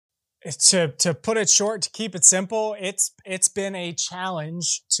To put it short, to keep it simple, it's been a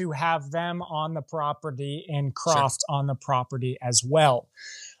challenge to have them on the property and Sure. Croft on the property as well.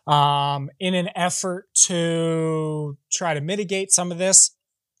 In an effort to try to mitigate some of this,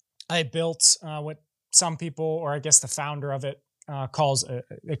 I built what some people, or I guess the founder of it,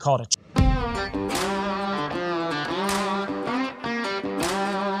 they call it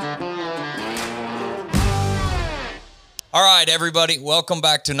All right, everybody. Welcome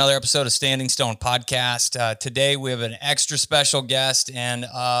back to another episode of Standing Stone Podcast. Today, we have an extra special guest and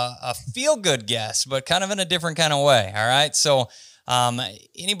a feel-good guest, but kind of in a different kind of way, all right? So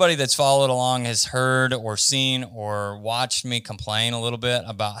anybody that's followed along has heard or seen or watched me complain a little bit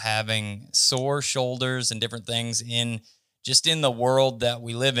about having sore shoulders and different things in the world that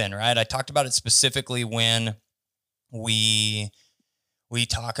we live in, right? I talked about it specifically when we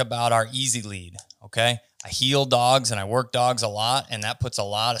talk about our easy lead, okay? I heal dogs and I work dogs a lot, and that puts a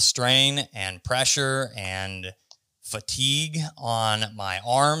lot of strain and pressure and fatigue on my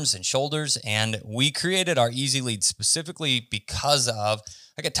arms and shoulders. And we created our easy lead specifically because of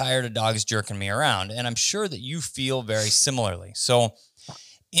I get tired of dogs jerking me around, and I'm sure that you feel very similarly. So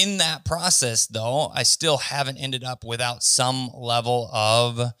in that process, though, I still haven't ended up without some level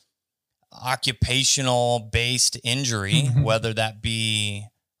of occupational based injury, whether that be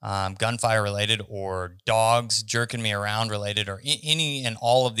gunfire related or dogs jerking me around related or any and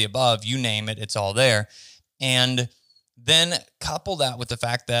all of the above, you name it, it's all there. And then couple that with the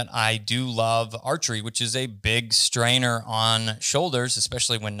fact that I do love archery, which is a big strainer on shoulders,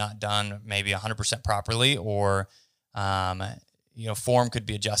 especially when not done maybe 100% properly, or, form could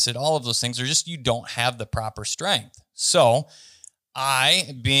be adjusted. All of those things are just, you don't have the proper strength. So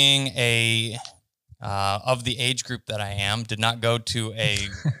I, being of the age group that I am, did not go to a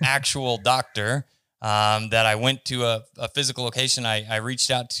actual doctor, that I went to a physical location. I reached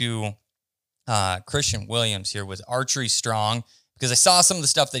out to Christian Williams here with Archery Strong because I saw some of the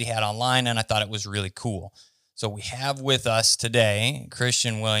stuff that he had online and I thought it was really cool. So we have with us today,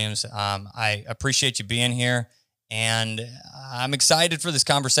 Christian Williams. I appreciate you being here, and I'm excited for this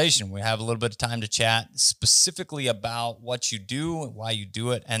conversation. We have a little bit of time to chat specifically about what you do, why you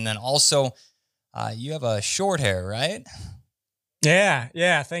do it, and then also you have a short hair, right?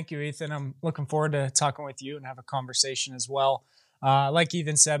 Yeah. Thank you, Ethan. I'm looking forward to talking with you and have a conversation as well. Like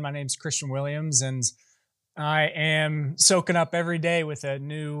Ethan said, my name's Christian Williams, and I am soaking up every day with a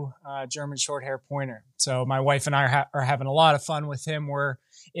new German short hair pointer. So my wife and I are having a lot of fun with him. We're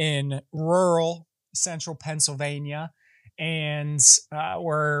in rural central Pennsylvania, and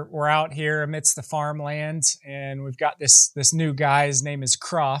we're out here amidst the farmland, and we've got this new guy. His name is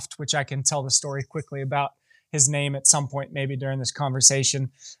Croft, which I can tell the story quickly about his name at some point, maybe during this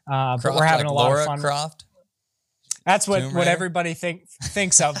conversation. Croft, but we're having like a lot Laura of fun. Croft? That's what everybody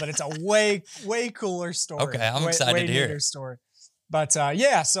thinks of, but it's a way cooler story. Okay, I'm excited to hear it. Story. But so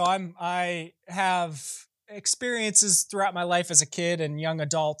I have experiences throughout my life as a kid and young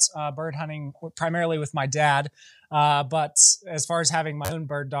adult, bird hunting primarily with my dad. But as far as having my own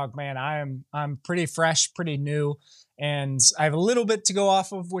bird dog, man, I'm pretty fresh, pretty new, and I have a little bit to go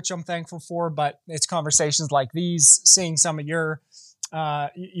off of, which I'm thankful for. But it's conversations like these, seeing some of your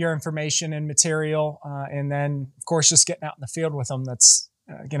information and material, and then of course just getting out in the field with them. That's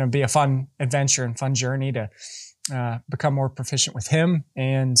going to be a fun adventure and fun journey to become more proficient with him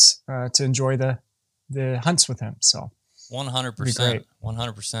and to enjoy the hunts with him. So 100%,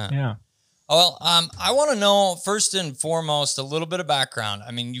 100%. Yeah. Well, I want to know first and foremost a little bit of background.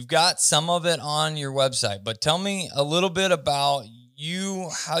 I mean, you've got some of it on your website, but tell me a little bit about you,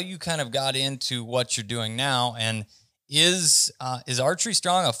 how you kind of got into what you're doing now, and is Archery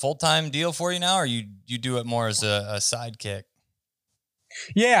Strong a full-time deal for you now, or you do it more as a sidekick?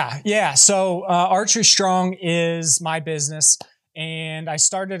 Yeah. So Archery Strong is my business, and I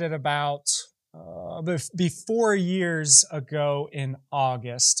started it about 4 years ago in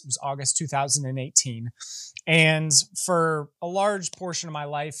August. It was August 2018. And for a large portion of my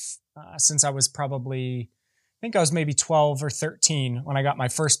life, since I was I think I was maybe 12 or 13 when I got my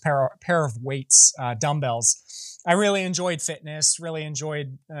first pair of weights, dumbbells. I really enjoyed fitness, really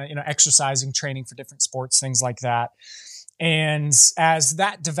enjoyed, exercising, training for different sports, things like that. And as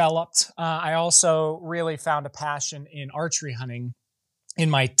that developed, I also really found a passion in archery hunting in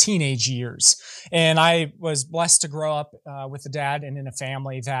my teenage years. And I was blessed to grow up with a dad and in a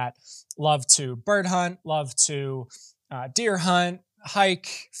family that loved to bird hunt, loved to deer hunt,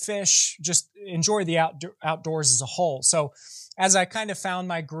 hike, fish, just enjoy the outdoors as a whole. So as I kind of found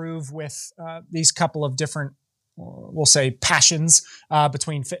my groove with these couple of different, we'll say, passions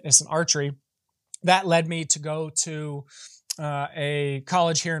between fitness and archery, that led me to go to a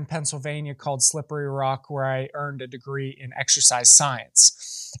college here in Pennsylvania called Slippery Rock, where I earned a degree in exercise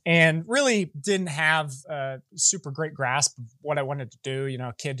science, and really didn't have a super great grasp of what I wanted to do. You know,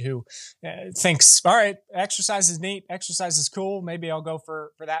 a kid who thinks, all right, exercise is neat, exercise is cool, maybe I'll go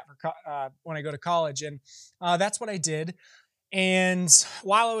for that when I go to college. And that's what I did. And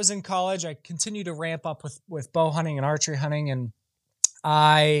while I was in college, I continued to ramp up with bow hunting and archery hunting, and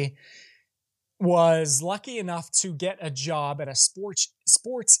I was lucky enough to get a job at a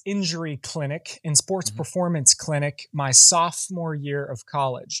sports injury clinic and sports performance clinic my sophomore year of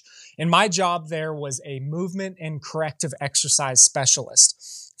college. And my job there was a movement and corrective exercise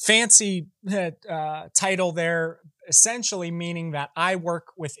specialist. Fancy title there, essentially meaning that I work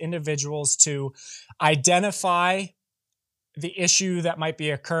with individuals to identify the issue that might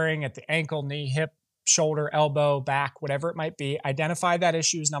be occurring at the ankle, knee, hip, shoulder, elbow, back, whatever it might be. Identify that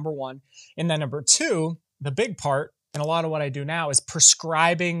issue is number one. And then number two, the big part, and a lot of what I do now, is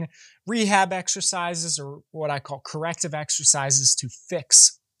prescribing rehab exercises, or what I call corrective exercises, to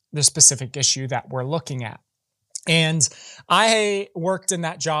fix the specific issue that we're looking at. And I worked in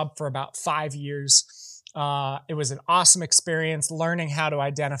that job for about 5 years. It was an awesome experience, learning how to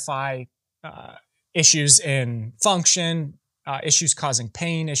identify issues in function, issues causing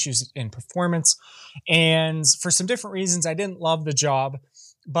pain, issues in performance. And for some different reasons, I didn't love the job,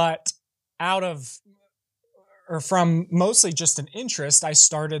 but from mostly just an interest, I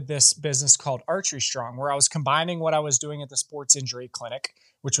started this business called Archery Strong, where I was combining what I was doing at the sports injury clinic,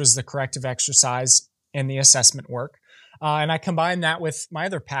 which was the corrective exercise and the assessment work. And I combined that with my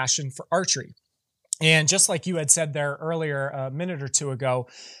other passion for archery. And just like you had said there earlier, a minute or two ago,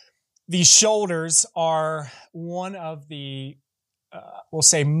 these shoulders are one of the, we'll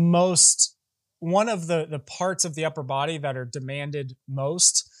say one of the parts of the upper body that are demanded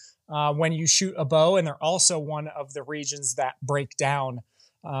most when you shoot a bow. And they're also one of the regions that break down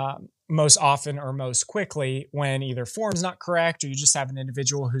most often or most quickly when either form's not correct, or you just have an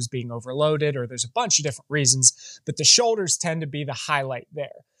individual who's being overloaded, or there's a bunch of different reasons. But the shoulders tend to be the highlight there.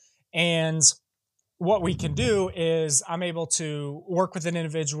 And what we can do is I'm able to work with an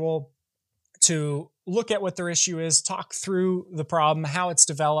individual to look at what their issue is, talk through the problem, how it's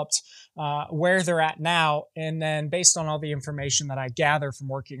developed, where they're at now. And then based on all the information that I gather from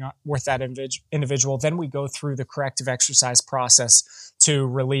working with that individual, then we go through the corrective exercise process to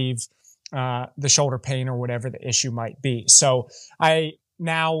relieve the shoulder pain or whatever the issue might be. So I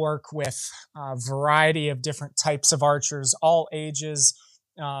now work with a variety of different types of archers, all ages,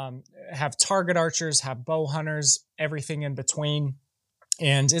 have target archers, have bow hunters, everything in between.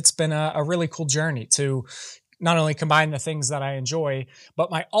 And it's been a really cool journey to not only combine the things that I enjoy,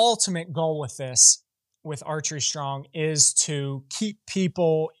 but my ultimate goal with this, with Archery Strong, is to keep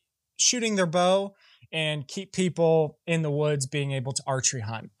people shooting their bow and keep people in the woods being able to archery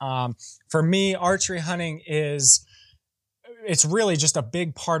hunt. For me, archery hunting it's really just a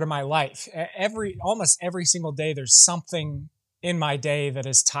big part of my life. Almost every single day, there's something in my day that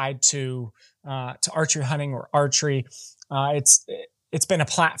is tied to archery hunting or archery. It's been a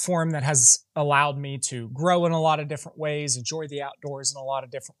platform that has allowed me to grow in a lot of different ways, enjoy the outdoors in a lot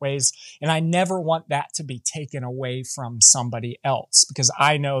of different ways. And I never want that to be taken away from somebody else, because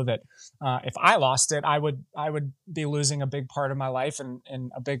I know that if I lost it, I would be losing a big part of my life and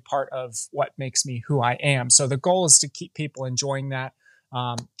a big part of what makes me who I am. So the goal is to keep people enjoying that,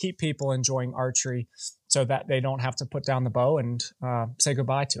 keep people enjoying archery, so that they don't have to put down the bow and say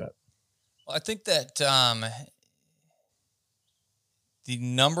goodbye to it. Well, I think that the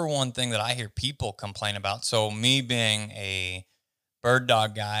number one thing that I hear people complain about, so me being a bird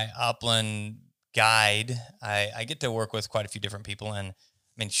dog guy, upland guide, I get to work with quite a few different people. And I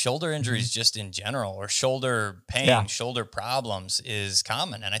mean, shoulder injuries just in general, or shoulder pain, shoulder problems is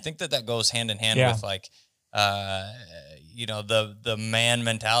common. And I think that goes hand in hand with like, the man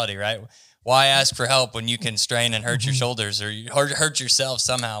mentality, right? Why ask for help when you can strain and hurt your shoulders, or hurt yourself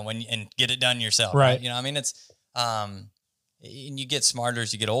somehow and get it done yourself? Right. You know, I mean, it's, and you get smarter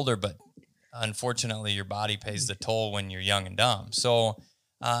as you get older, but unfortunately your body pays the toll when you're young and dumb. So,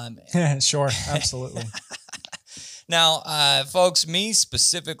 sure. Absolutely. Now, folks, me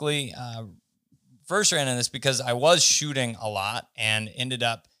specifically, first ran in this because I was shooting a lot and ended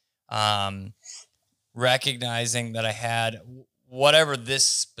up, recognizing that I had whatever this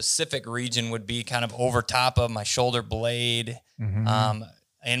specific region would be kind of over top of my shoulder blade,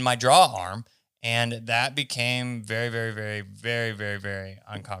 in my draw arm. And that became very, very, very, very, very, very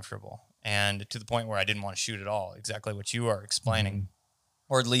uncomfortable. And to the point where I didn't want to shoot at all. Exactly what you are explaining.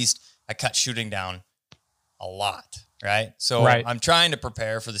 Or at least I cut shooting down a lot, right? So I'm trying to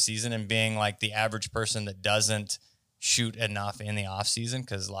prepare for the season, and being like the average person that doesn't shoot enough in the off season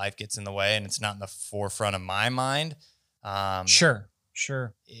because life gets in the way and it's not in the forefront of my mind. Sure.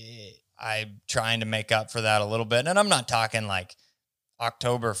 I'm trying to make up for that a little bit. And I'm not talking like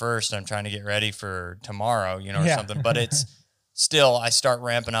October 1st, I'm trying to get ready for tomorrow, or something, but it's still, I start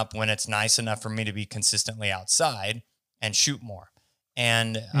ramping up when it's nice enough for me to be consistently outside and shoot more.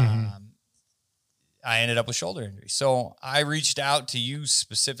 And, I ended up with shoulder injury. So I reached out to you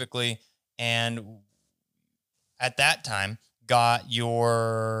specifically, and at that time got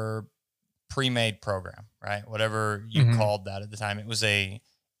your pre-made program, right? Whatever you called that at the time. It was a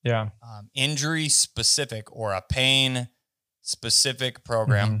injury specific or a pain specific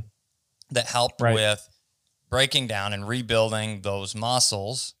program that helped with breaking down and rebuilding those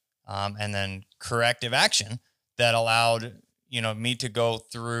muscles, and then corrective action that allowed, me to go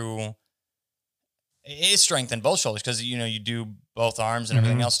through. It strengthened both shoulders because, you do both arms and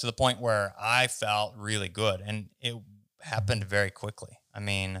everything else to the point where I felt really good, and it happened very quickly. I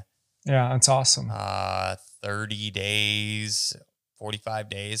mean, yeah, that's awesome. 30 days, 45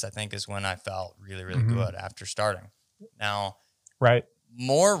 days, I think is when I felt really, really good after starting. Now,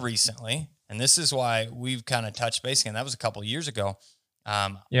 more recently, and this is why we've kind of touched base again, that was a couple of years ago.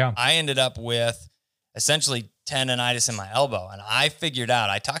 I ended up with essentially tendonitis in my elbow, and I figured out,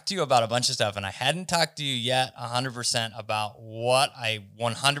 I talked to you about a bunch of stuff, and I hadn't talked to you yet 100% about what I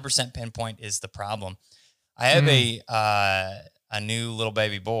 100% pinpoint is the problem. I have a new little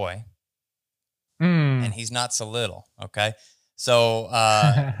baby boy, and he's not so little. Okay. So,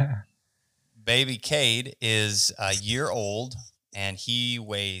 baby Cade is a year old, and he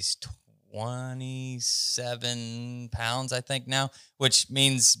weighs 27 pounds, I think now, which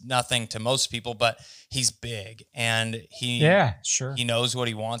means nothing to most people, but he's big, and he knows what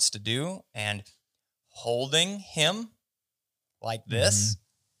he wants to do, and holding him like this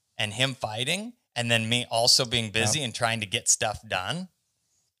and him fighting, and then me also being busy and trying to get stuff done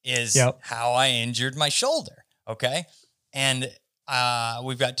is how I injured my shoulder. Okay. And,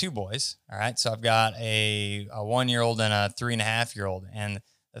 we've got two boys. All right. So I've got a 1-year-old and a 3.5-year-old, and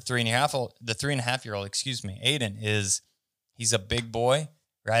the 3.5-year-old, Aiden he's a big boy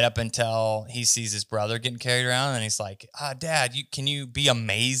right up until he sees his brother getting carried around, and he's like, Dad, can you be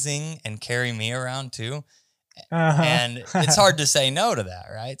amazing and carry me around too? And it's hard to say no to that.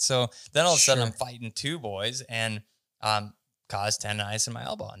 Right. So then all of a sudden I'm fighting two boys, and, caused tendonitis in my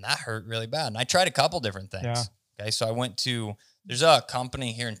elbow, and that hurt really bad. And I tried a couple different things. Yeah. Okay. So I went to, there's a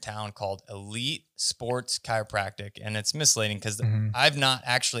company here in town called Elite Sports Chiropractic, and it's misleading because I've not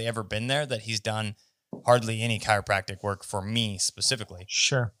actually ever been there, that he's done hardly any chiropractic work for me specifically.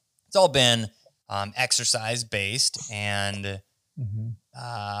 Sure. It's all been exercise based, and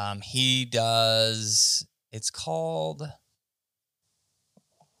he does, it's called,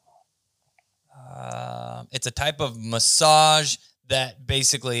 it's a type of massage that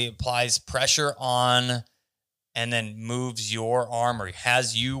basically applies pressure on and then moves your arm, or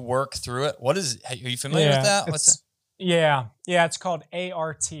has you work through it. Are you familiar with that? What's that? Yeah. It's called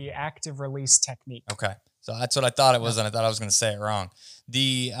ART, active release technique. Okay. So that's what I thought it was. And I thought I was going to say it wrong.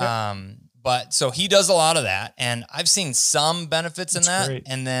 But so he does a lot of that, and I've seen some benefits in that. Great.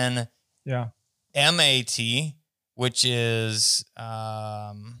 And then MAT, which is,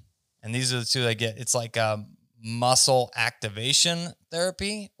 and these are the two I get. It's like a muscle activation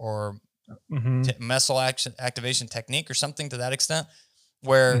therapy, or muscle activation technique, or something to that extent,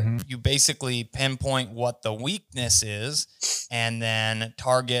 where you basically pinpoint what the weakness is and then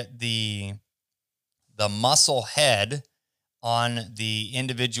target the muscle head on the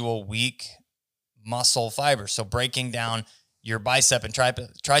individual weak muscle fibers. So breaking down your bicep and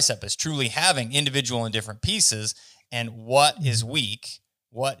tricep is truly having individual and different pieces, and what is weak,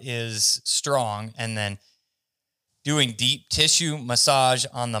 what is strong, and then doing deep tissue massage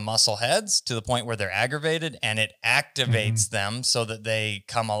on the muscle heads to the point where they're aggravated, and it activates them so that they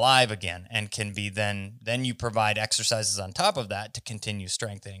come alive again, and can be then you provide exercises on top of that to continue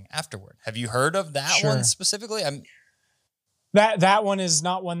strengthening afterward. Have you heard of that one specifically? That one is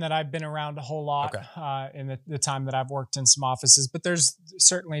not one that I've been around a whole lot in the time that I've worked in some offices, but there's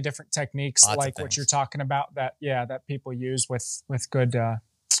certainly different techniques like what you're talking about that people use with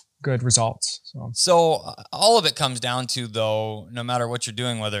good results. So all of it comes down to, though, no matter what you're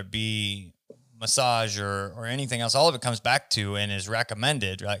doing, whether it be massage or anything else, all of it comes back to and is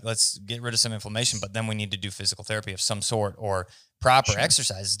recommended, right? Let's get rid of some inflammation, but then we need to do physical therapy of some sort or proper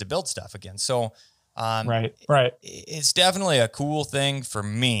exercises to build stuff again. So right. It's definitely a cool thing for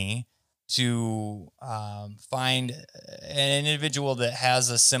me to find an individual that has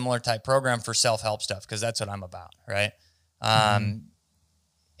a similar type program for self-help stuff, because that's what I'm about, right?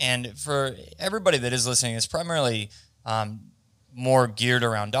 And for everybody that is listening, it's primarily more geared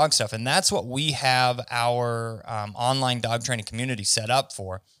around dog stuff. And that's what we have our online dog training community set up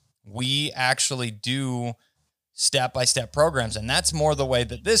for. We actually do step-by-step programs. And that's more the way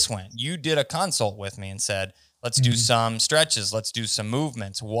that this went. You did a consult with me and said, let's do some stretches. Let's do some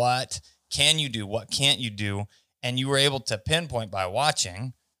movements. What can you do? What can't you do? And you were able to pinpoint by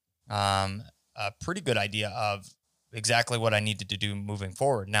watching a pretty good idea of exactly what I needed to do moving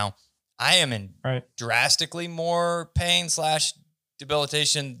forward. Now, I am in drastically more pain /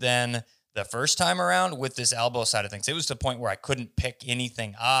 debilitation than the first time around with this elbow side of things. It was to the point where I couldn't pick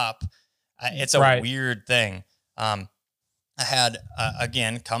anything up. It's a weird thing. I had,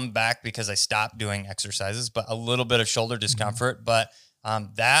 again, come back because I stopped doing exercises, but a little bit of shoulder discomfort. But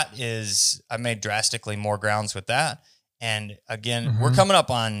that is, I made drastically more grounds with that. And again, we're coming up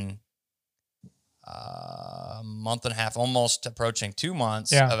on a month and a half, almost approaching 2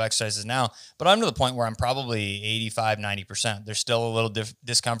 months of exercises now, but I'm to the point where I'm probably 85, 90%. There's still a little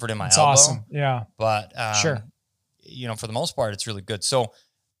discomfort in my elbow. Awesome. Yeah. But, you know, for the most part, it's really good. So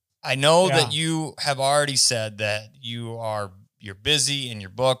I know that you have already said that you're busy and you're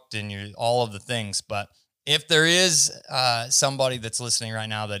booked and you're all of the things, but if there is somebody that's listening right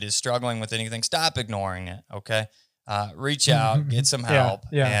now that is struggling with anything, stop ignoring it. Okay. Reach out, get some help.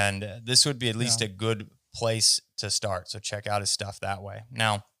 And this would be at least a good place to start. So check out his stuff that way.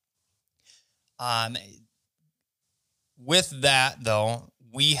 Now, with that though,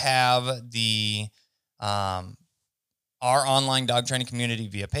 we have the, our online dog training community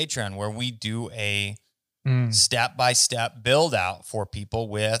via Patreon, where we do a step-by-step build out for people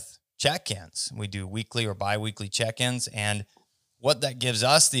with check-ins. We do weekly or bi-weekly check-ins, and what that gives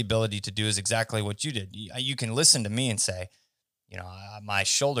us the ability to do is exactly what you did. You can listen to me and say, you know, my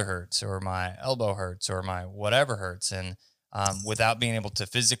shoulder hurts or my elbow hurts or my whatever hurts. And without being able to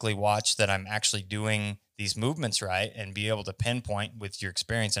physically watch that I'm actually doing these movements right and be able to pinpoint with your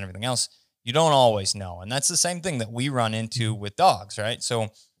experience and everything else, you don't always know. And that's the same thing that we run into with dogs, right? So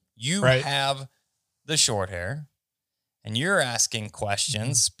you have the short hair and you're asking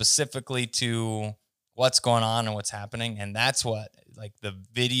questions specifically to what's going on and what's happening. And that's what, like, the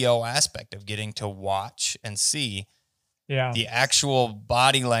video aspect of getting to watch and see the actual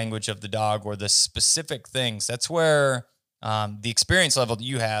body language of the dog or the specific things. That's where the experience level that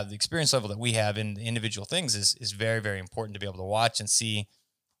you have, the experience level that we have in the individual things is very, very important to be able to watch and see.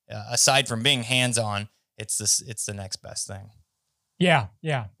 Aside from being hands-on, it's the next best thing. Yeah,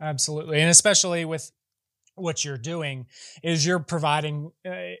 absolutely. And especially with what you're doing is you're providing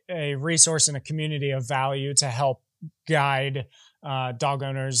a resource and a community of value to help guide dog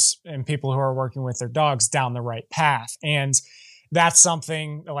owners and people who are working with their dogs down the right path. And that's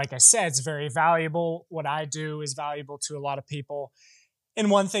something, like I said, it's very valuable. What I do is valuable to a lot of people.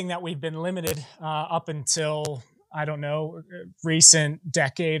 And one thing that we've been limited up until, I don't know, recent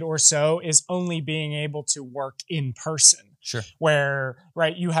decade or so is only being able to work in person. Sure. Where,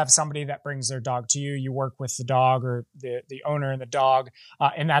 you have somebody that brings their dog to you, you work with the dog or the owner and the dog,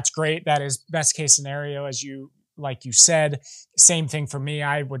 and that's great. That is best case scenario, like you said. Same thing for me.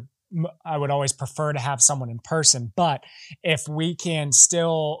 I would always prefer to have someone in person, but if we can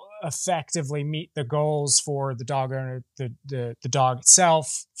still effectively meet the goals for the dog owner, the dog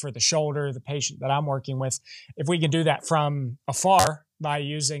itself, for the shoulder, the patient that I'm working with, if we can do that from afar by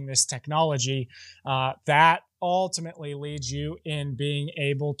using this technology, that ultimately leads you in being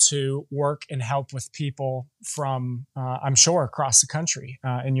able to work and help with people from, I'm sure, across the country,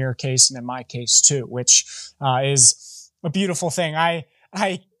 in your case and in my case too, which is a beautiful thing. I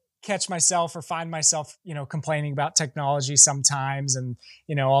catch myself or find myself, complaining about technology sometimes and,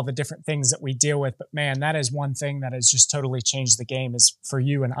 all the different things that we deal with. But man, that is one thing that has just totally changed the game, is for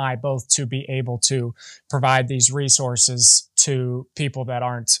you and I both to be able to provide these resources to people that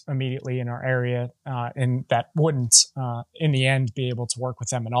aren't immediately in our area, and that wouldn't, in the end, be able to work with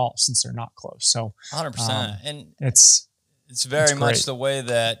them at all since they're not close. So 100%. And it's very much the way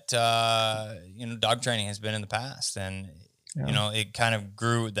that, dog training has been in the past. And, it kind of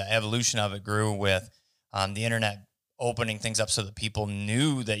grew, the evolution of it grew with the internet opening things up so that people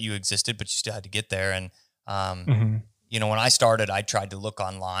knew that you existed, but you still had to get there. And, when I started, I tried to look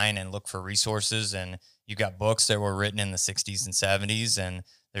online and look for resources, and you got books that were written in the 60s and 70s, and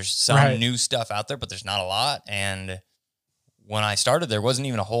there's some new stuff out there, but there's not a lot. And when I started, there wasn't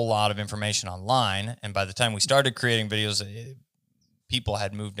even a whole lot of information online. And by the time we started creating videos, people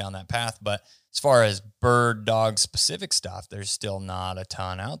had moved down that path. But as far as bird, dog specific stuff, there's still not a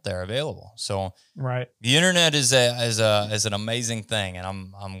ton out there available. So the internet is an amazing thing, and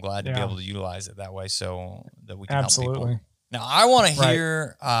I'm glad to be able to utilize it that way so that we can help people. Now, I want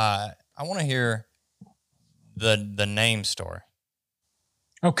to hear the name story.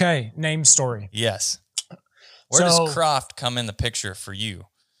 Okay, name story. Yes. Where does Croft come in the picture for you?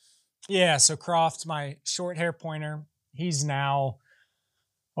 Yeah, so Croft, my short hair pointer, he's now,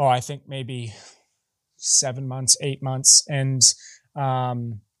 I think maybe 7 months, 8 months. And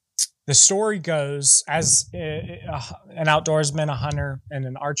the story goes, as an outdoorsman, a hunter, and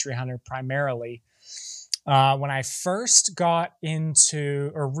an archery hunter primarily, when I first got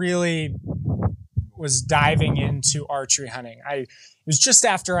into, or really was diving into archery hunting, it was just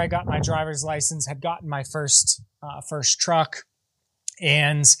after I got my driver's license, had gotten my first truck,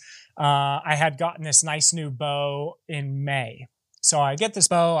 and I had gotten this nice new bow in May. So I get this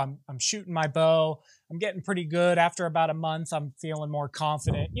bow, I'm shooting my bow, I'm getting pretty good. After about a month, I'm feeling more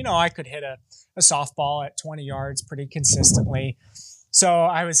confident. You know, I could hit a softball at 20 yards pretty consistently. So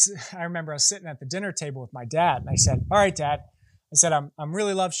I remember I was sitting at the dinner table with my dad, and I said, "All right, Dad," I said, I'm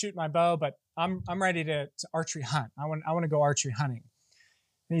really love shooting my bow, but I'm ready to archery hunt. I want to go archery hunting."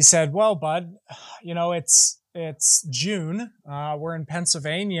 And he said, "Well, bud, you know, it's June. We're in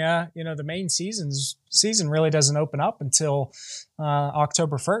Pennsylvania. You know, the main season really doesn't open up until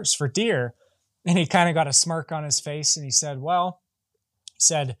October 1st for deer." And he kind of got a smirk on his face, and he said,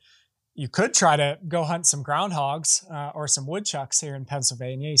 "You could try to go hunt some groundhogs or some woodchucks here in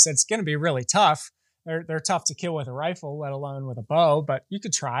Pennsylvania." He said, "It's going to be really tough. They're tough to kill with a rifle, let alone with a bow, but you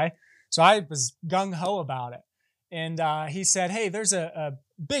could try." So I was gung-ho about it. And he said, "Hey, there's a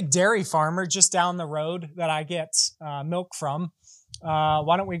big dairy farmer just down the road that I get milk from.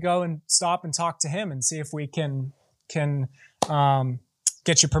 Why don't we go and stop and talk to him and see if we can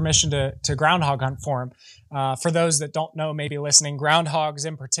get you permission to groundhog hunt for him." For those that don't know, maybe listening, groundhogs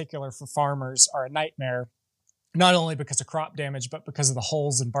in particular for farmers are a nightmare, not only because of crop damage, but because of the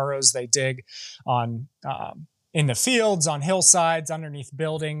holes and burrows they dig on in the fields, on hillsides, underneath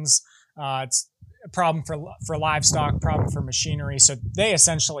buildings. It's a problem for livestock, problem for machinery. So they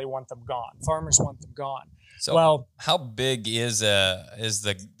essentially want them gone. Farmers want them gone. So, well, how big is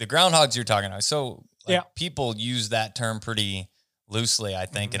the groundhogs you're talking about? So people use that term pretty loosely, I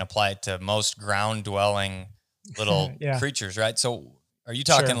think, and apply it to most ground dwelling little creatures, right? So are you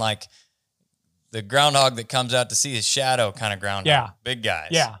talking like the groundhog that comes out to see his shadow kind of groundhog? Yeah. Big guys.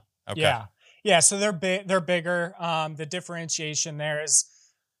 Yeah. Okay. Yeah. So they're bigger. The differentiation there is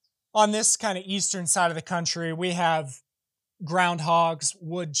on this kind of eastern side of the country, we have groundhogs,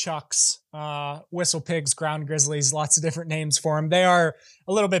 woodchucks, whistle pigs, ground grizzlies, lots of different names for them. They are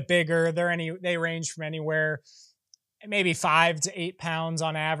a little bit bigger. They range from anywhere maybe 5 to 8 pounds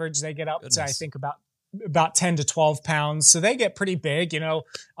on average. They get up to, I think, about 10 to 12 pounds. So they get pretty big, you know.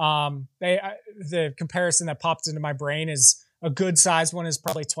 The comparison that popped into my brain is a good sized one is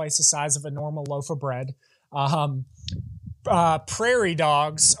probably twice the size of a normal loaf of bread. Prairie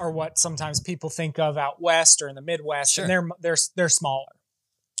dogs are what sometimes people think of out west or in the Midwest, and they're smaller.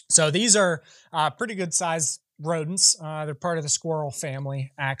 So these are pretty good sized rodents. They're part of the squirrel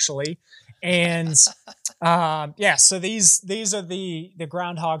family, actually. And so these are the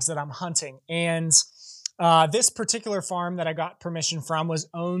groundhogs that I'm hunting. And this particular farm that I got permission from is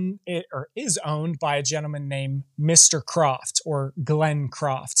owned by a gentleman named Mr. Croft, or Glenn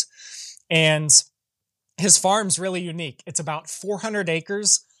Croft. And his farm's really unique. It's about 400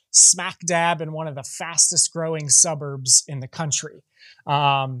 acres, smack dab in one of the fastest growing suburbs in the country.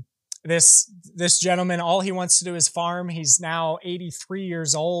 This gentleman, all he wants to do is farm. He's now 83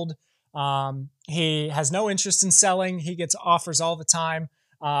 years old. He has no interest in selling. He gets offers all the time.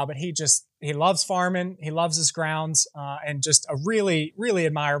 But he loves farming. He loves his grounds, and just a really, really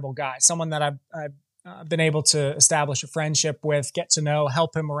admirable guy. Someone that I've been able to establish a friendship with, get to know,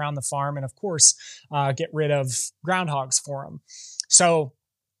 help him around the farm, and of course, get rid of groundhogs for him. So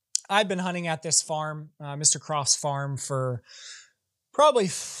I've been hunting at this farm, Mr. Croft's farm, for probably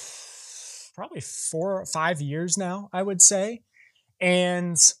 4 or 5 years now, I would say.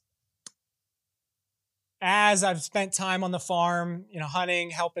 And as I've spent time on the farm, you know,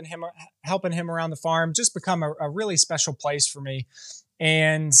 hunting, helping him around the farm, just become a really special place for me.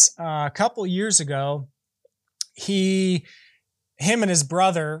 And a couple years ago, him and his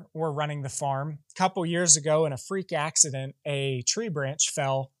brother were running the farm. A couple years ago, in a freak accident, a tree branch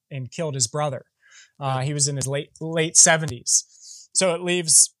fell and killed his brother. He was in his late 70s. So it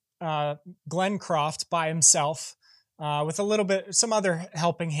leaves Glenn Croft by himself, with some other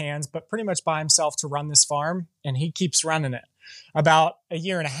helping hands, but pretty much by himself to run this farm, and he keeps running it. About a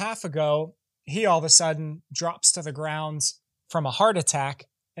year and a half ago, he all of a sudden drops to the ground from a heart attack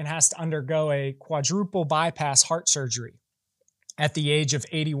and has to undergo a quadruple bypass heart surgery at the age of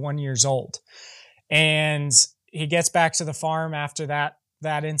 81 years old. And he gets back to the farm after that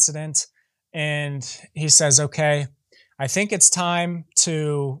incident. and he says, okay, I think it's time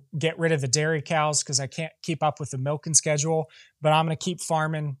to get rid of the dairy cows because I can't keep up with the milking schedule, but I'm going to keep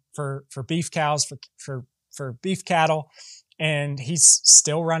farming for beef cows, for beef cattle. And he's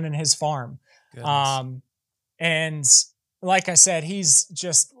still running his farm. And like I said, he's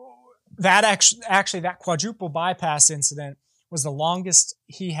just that actually that quadruple bypass incident was the longest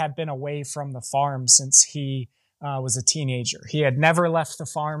he had been away from the farm since he was a teenager. He had never left the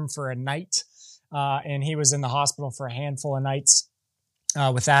farm for a night. And he was in the hospital for a handful of nights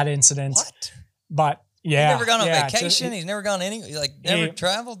with that incident. What? But yeah. He's never gone on vacation? He's never gone never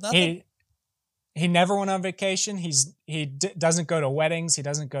traveled? Nothing? He never went on vacation. He doesn't go to weddings. He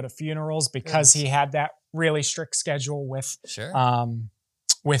doesn't go to funerals because he had that really strict schedule with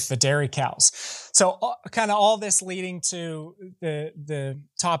the dairy cows. So kind of all this leading to the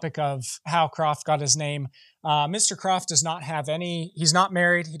topic of how Croft got his name. Mr. Croft does not have he's not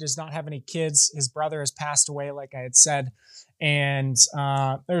married. He does not have any kids. His brother has passed away, like I had said. And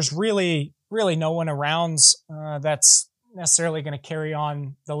there's really no one around that's necessarily going to carry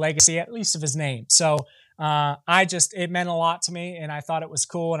on the legacy, at least of his name. So it meant a lot to me, and I thought it was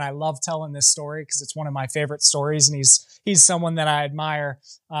cool. And I love telling this story because it's one of my favorite stories. And he's someone that I admire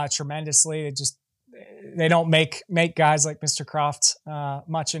tremendously. They don't make guys like Mr. Croft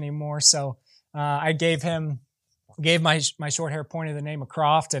much anymore. So I gave my short hair pony the name of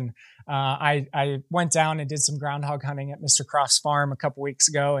Croft, and I went down and did some groundhog hunting at Mr. Croft's farm a couple weeks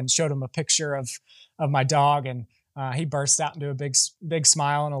ago and showed him a picture of my dog, and he burst out into a big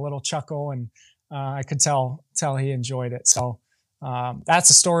smile and a little chuckle, and I could tell he enjoyed it. So that's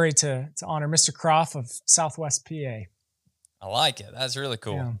a story to honor Mr. Croft of Southwest PA. I like it. That's really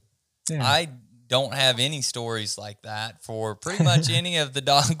cool. Yeah. I don't have any stories like that for pretty much any of the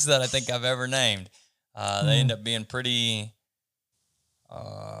dogs that I think I've ever named. They end up being pretty,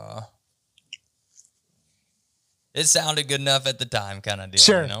 it sounded good enough at the time kind of deal,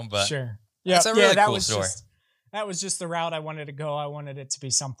 sure, you know, but sure. That's a really cool story. That was just the route I wanted to go. I wanted it to be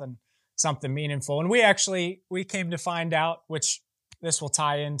something meaningful. And we came to find out, which this will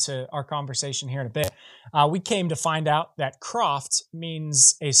tie into our conversation here in a bit. We came to find out that Croft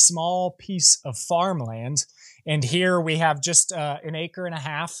means a small piece of farmland. And here we have just an acre and a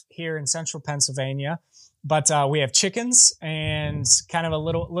half here in central Pennsylvania. But we have chickens and kind of a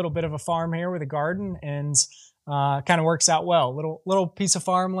little bit of a farm here with a garden, and kind of works out well. Little piece of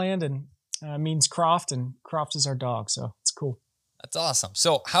farmland, and means Croft, and Croft is our dog. So it's cool. That's awesome.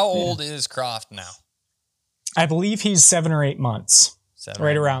 So how old is Croft now? I believe he's 7 or 8 months.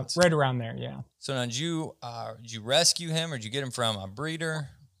 Right around there. Yeah. So now did you rescue him, or did you get him from a breeder?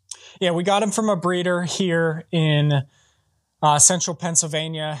 Yeah, we got him from a breeder here in central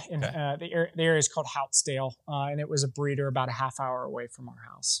Pennsylvania. In the area is called Houtsdale, and it was a breeder about a half hour away from our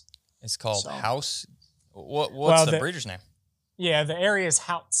house. It's called House. What's the breeder's name? Yeah, the area is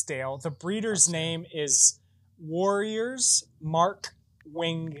Houtsdale. The breeder's name is Warriors Mark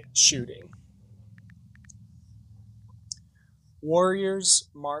Wing Shooting. Warriors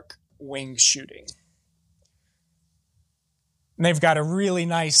Mark Wing Shooting. And they've got a really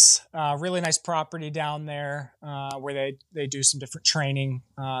nice property down there where they do some different training.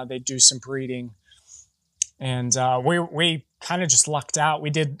 They do some breeding. And we kind of just lucked out.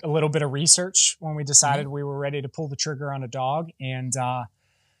 We did a little bit of research when we decided we were ready to pull the trigger on a dog. And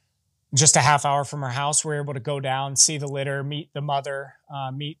just a half hour from our house, we were able to go down, see the litter, meet the mother,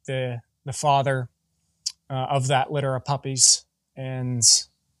 meet the father of that litter of puppies, and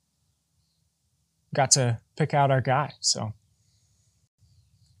got to pick out our guy. So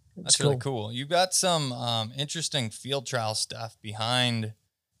that's really cool. You've got some interesting field trial stuff behind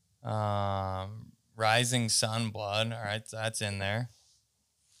Rising Sun Blood. All right, so that's in there.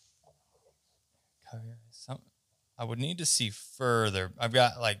 I would need to see further. I've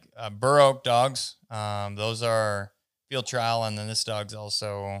got like Bur Oak dogs. Those are field trial, and then this dog's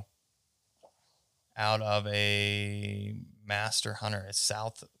also out of a master hunter at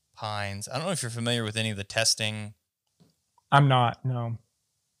South Pines. I don't know if you're familiar with any of the testing. I'm not, no.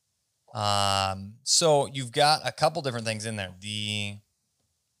 So you've got a couple different things in there. The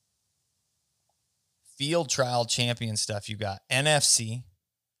field trial champion stuff, you've got NFC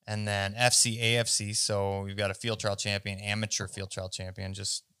and then FC, AFC. So you've got a field trial champion, amateur field trial champion,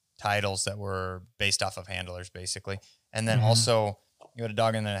 just titles that were based off of handlers, basically. And then also you got a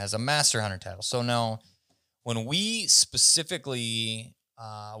dog in there that has a master hunter title. So now when we specifically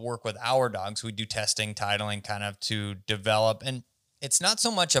work with our dogs, we do testing, titling kind of to develop. And it's not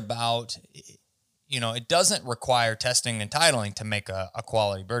so much about, it doesn't require testing and titling to make a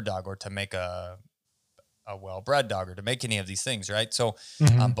quality bird dog or to make a a well-bred dog or to make any of these things, right? So,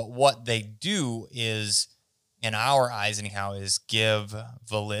 Mm-hmm. but what they do is, in our eyes anyhow, is give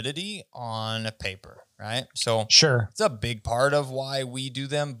validity on paper, right? So Sure. it's a big part of why we do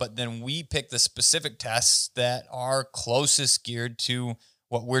them, but then we pick the specific tests that are closest geared to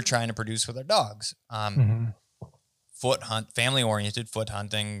what we're trying to produce with our dogs. Mm-hmm. Foot hunt, family-oriented foot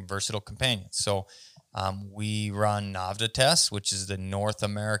hunting, versatile companions. So we run NAVDA tests, which is the North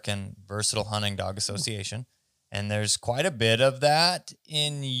American Versatile Hunting Dog Association. And there's quite a bit of that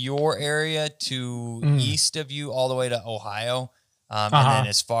in your area to east of you, all the way to Ohio. And then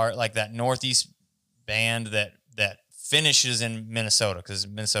as far like that northeast band that finishes in Minnesota, because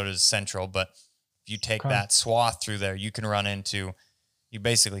Minnesota is central. But if you take that swath through there, you can run into, you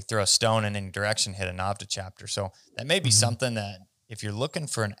basically throw a stone in any direction, hit a NAVDA chapter. So that may be something that if you're looking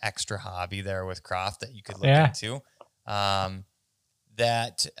for an extra hobby there with Croft that you could look into,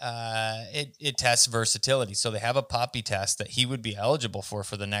 it tests versatility. So they have a puppy test that he would be eligible for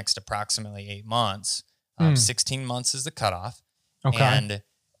the next approximately 8 months. 16 months is the cutoff. Okay. And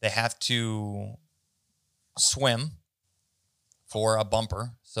they have to swim for a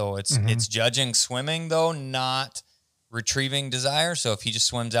bumper. So it's judging swimming though, not retrieving desire. So if he just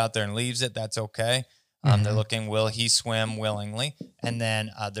swims out there and leaves it, that's okay. They're looking, will he swim willingly? And then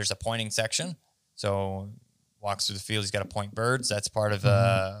there's a pointing section. So walks through the field, he's got to point birds. That's part of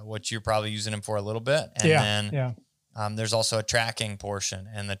what you're probably using him for a little bit. And then there's also a tracking portion.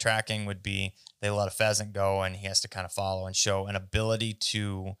 And the tracking would be they let a pheasant go and he has to kind of follow and show an ability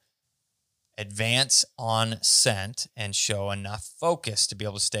to advance on scent and show enough focus to be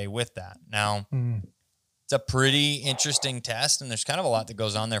able to stay with that. Now, it's a pretty interesting test, and there's kind of a lot that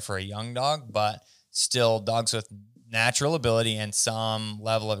goes on there for a young dog, but still dogs with natural ability and some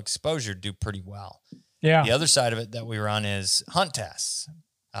level of exposure do pretty well. Yeah. The other side of it that we run is hunt tests.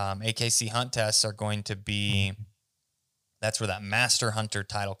 AKC hunt tests are going to be, that's where that master hunter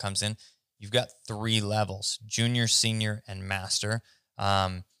title comes in. You've got 3 levels, junior, senior, and master.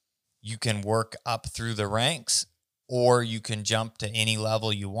 You can work up through the ranks, or you can jump to any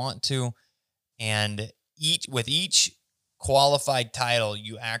level you want to. And with each qualified title,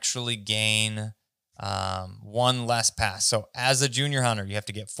 you actually gain 1 less pass. So as a junior hunter, you have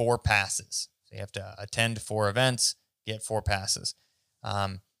to get 4 passes. So you have to attend 4 events, get 4 passes.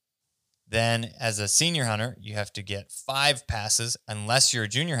 Then as a senior hunter, you have to get 5 passes. Unless you're a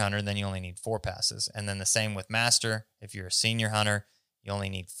junior hunter, then you only need 4 passes. And then the same with master. If you're a senior hunter, you only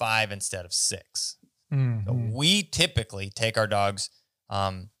need 5 instead of 6. So we typically take our dogs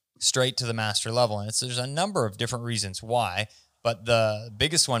straight to the master level. And there's a number of different reasons why, but the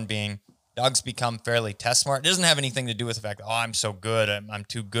biggest one being dogs become fairly test smart. It doesn't have anything to do with the fact that, oh, I'm so good, I'm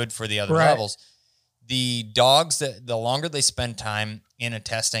too good for the other levels. The dogs, the longer they spend time in a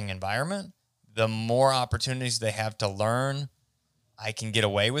testing environment, the more opportunities they have to learn, I can get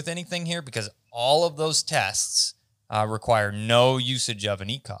away with anything here, because all of those tests require no usage of an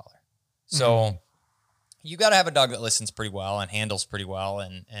e-collar. So you got to have a dog that listens pretty well and handles pretty well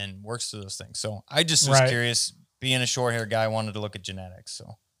and works through those things. So I just was curious, being a short hair guy, wanted to look at genetics.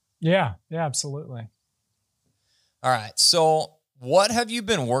 So yeah, absolutely. All right. So what have you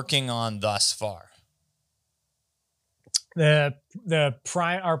been working on thus far?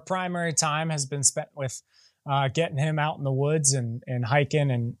 Our primary time has been spent with getting him out in the woods and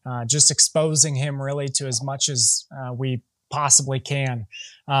hiking and just exposing him really to as much as we possibly can.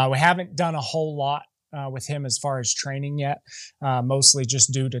 We haven't done a whole lot with him as far as training yet, mostly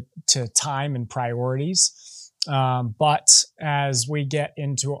just due to time and priorities. But as we get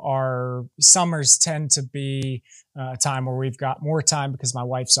into our summers, tend to be a time where we've got more time because my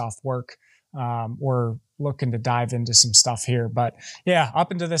wife's off work. We're looking to dive into some stuff here, but yeah,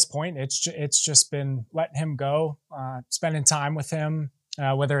 up until this point, it's just been letting him go, spending time with him,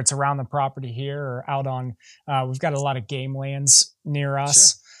 whether it's around the property here or out on, we've got a lot of game lands near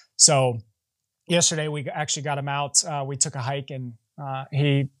us. Sure. So yesterday we actually got him out. We took a hike and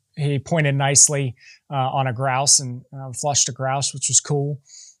he pointed nicely on a grouse and flushed a grouse, which was cool.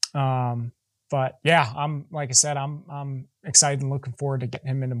 But yeah, like I said, I'm excited and looking forward to getting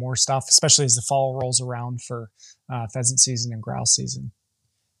him into more stuff, especially as the fall rolls around for pheasant season and grouse season.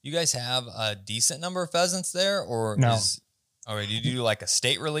 You guys have a decent number of pheasants there, or no? Or do you do like a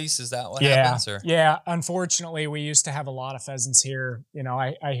state release? Is that what happens? Or? Yeah. Unfortunately, we used to have a lot of pheasants here. You know,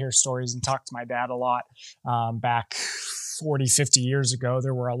 I hear stories and talk to my dad a lot. Back 40, 50 years ago,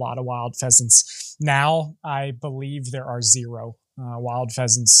 there were a lot of wild pheasants. Now, I believe there are 0 wild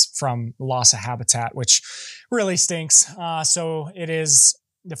pheasants from loss of habitat, which really stinks. So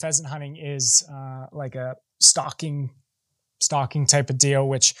the pheasant hunting is like a stalking type of deal,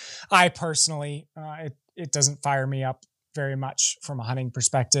 which I personally, it doesn't fire me up very much from a hunting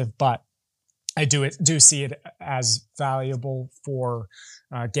perspective, but I do see it as valuable for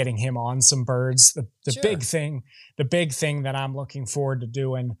getting him on some birds. The Sure. big thing that I'm looking forward to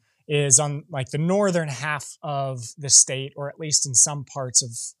doing is on like the northern half of the state, or at least in some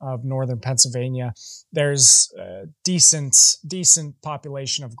parts of northern Pennsylvania, there's a decent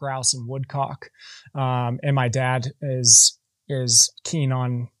population of grouse and woodcock. And my dad is keen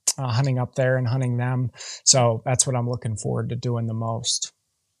on hunting up there and hunting them. So that's what I'm looking forward to doing the most.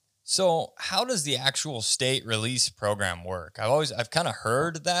 So how does the actual state release program work? I've kind of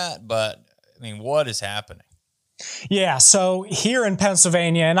heard that, but I mean, what is happening? Yeah. So here in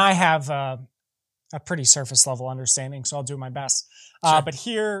Pennsylvania, and I have a pretty surface level understanding, so I'll do my best. Sure. But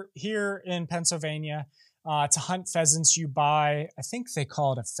here in Pennsylvania, to hunt pheasants, you buy, I think they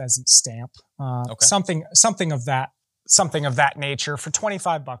call it a pheasant stamp, Okay. something of that nature for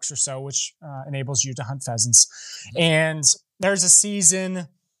 $25 or so, which enables you to hunt pheasants. And there's a season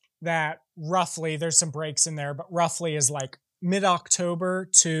that roughly, there's some breaks in there, but roughly is like mid-October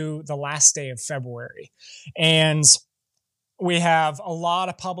to the last day of February. And we have a lot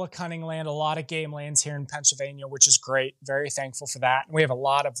of public hunting land, a lot of game lands here in Pennsylvania, which is great. Very thankful for that. And we have a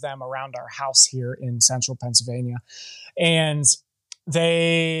lot of them around our house here in central Pennsylvania. And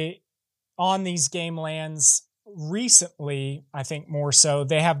on these game lands recently, I think more so,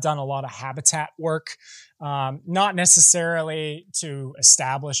 they have done a lot of habitat work, not necessarily to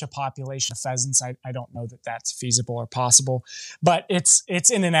establish a population of pheasants. I don't know that that's feasible or possible, but it's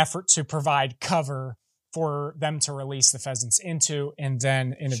in an effort to provide cover for them to release the pheasants into, and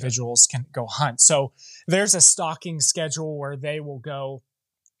then individuals can go hunt. So there's a stalking schedule where they will go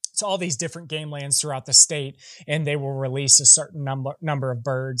to all these different game lands throughout the state, and they will release a certain number of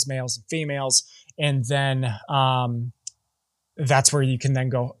birds, males and females, and then that's where you can then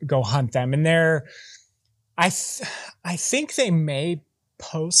go hunt them. And I think they may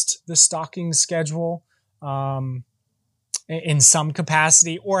post the stalking schedule in some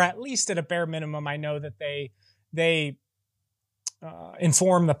capacity, or at least at a bare minimum, I know that they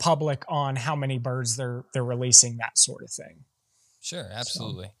inform the public on how many birds they're releasing, that sort of thing. Sure,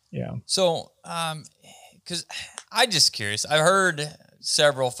 absolutely. So, yeah. So, because I just curious, I've heard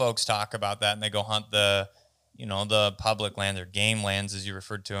several folks talk about that, and they go hunt the public lands or game lands, as you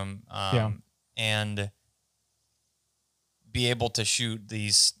referred to them, and be able to shoot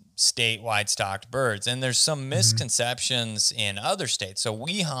these statewide stocked birds. And there's some misconceptions in other states. So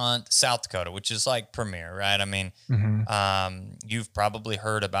we hunt South Dakota, which is like premier, right? I mean, you've probably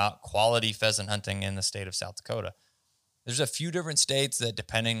heard about quality pheasant hunting in the state of South Dakota. There's a few different states that,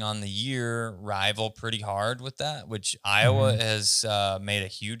 depending on the year, rival pretty hard with that, which Iowa has made a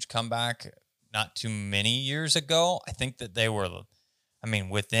huge comeback not too many years ago. I think that they were,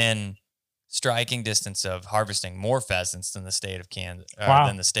 within striking distance of harvesting more pheasants than the state of Kansas,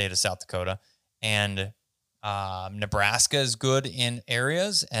 than the state of South Dakota. And Nebraska is good in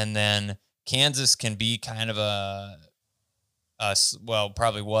areas, and then Kansas can be kind of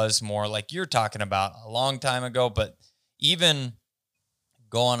probably was more like you're talking about a long time ago, but even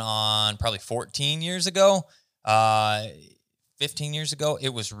going on probably 14 years ago, 15 years ago, it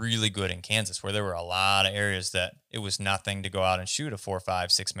was really good in Kansas, where there were a lot of areas that it was nothing to go out and shoot a 4,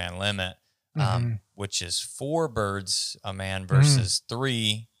 5, 6 man limit, which is 4 birds a man versus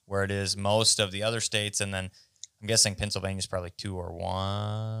 3, where it is most of the other states. And then I'm guessing Pennsylvania's probably 2 or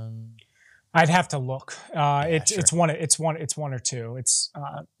 1. I'd have to look. It's sure. It's one or 2. It's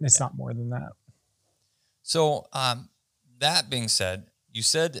not more than that. So, that being said, you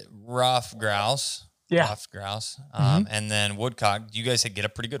said rough grouse. Yeah. Rough grouse. And then woodcock. Do you guys get a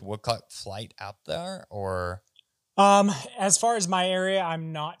pretty good woodcock flight out there, or? As far as my area,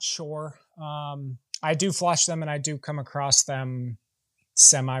 I'm not sure. I do flush them, and I do come across them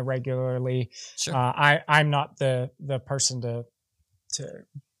semi-regularly. Sure. I'm not the person to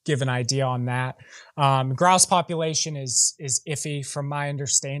give an idea on that. Grouse population is iffy from my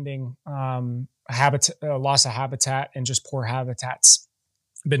understanding. Loss of habitat and just poor habitats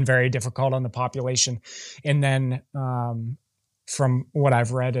been very difficult on the population. And then from what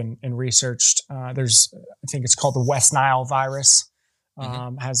I've read and researched, there's, I think it's called the West Nile virus,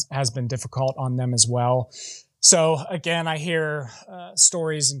 has been difficult on them as well. So again, I hear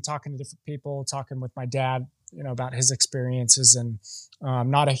stories and talking to different people, talking with my dad, about his experiences, and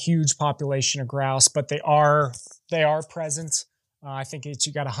not a huge population of grouse, but they are present. I think you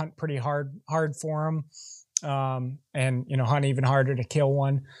got to hunt pretty hard for them, and hunt even harder to kill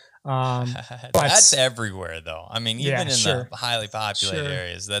one. But that's everywhere, though. I mean, even in sure. the highly populated Sure.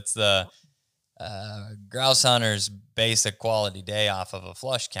 areas, that's the grouse hunters base a quality day off of a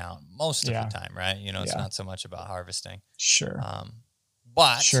flush count most of the Yeah. time, right? You know, it's Yeah. not so much about harvesting. Sure.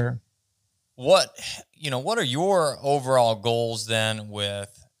 But Sure. what are your overall goals then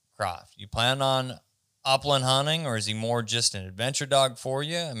with Croft? You plan on upland hunting, or is he more just an adventure dog for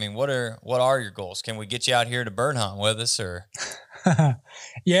you? I mean, what are your goals? Can we get you out here to bird hunt with us, or?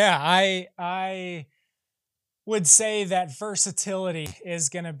 Yeah, I would say that versatility is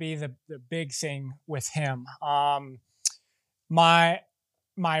going to be the big thing with him. My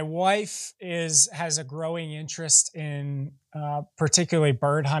my wife has a growing interest in particularly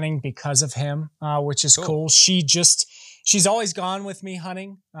bird hunting because of him, which is cool. She's always gone with me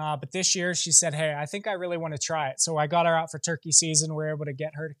hunting, but this year she said, "Hey, I think I really want to try it." So I got her out for turkey season. We were able to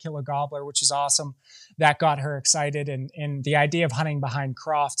get her to kill a gobbler, which is awesome. That got her excited, and the idea of hunting behind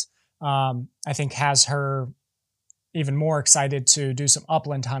Croft, I think, has her even more excited to do some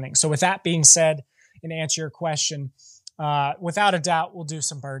upland hunting. So with that being said, and to answer your question, without a doubt, we'll do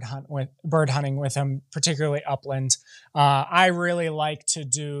some bird hunting with him, particularly upland. I really like to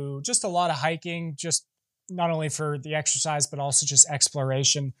do just a lot of hiking, just not only for the exercise, but also just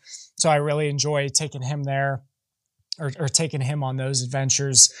exploration. So I really enjoy taking him there or taking him on those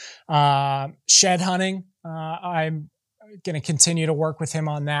adventures. Shed hunting, I'm going to continue to work with him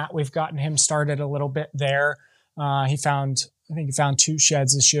on that. We've gotten him started a little bit there. I think he found 2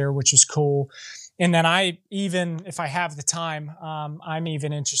 sheds this year, which is cool. And then if I have the time, I'm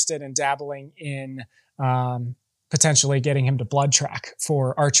even interested in dabbling in potentially getting him to blood track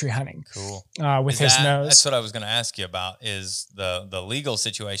for archery hunting. Cool. With his nose. That's what I was going to ask you about, is the legal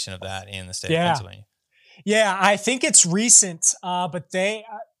situation of that in the state of Pennsylvania. Yeah, I think it's recent, but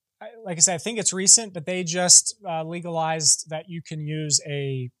like I said, I think it's recent, but they just legalized that you can use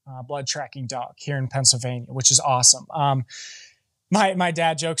a blood tracking dog here in Pennsylvania, which is awesome. My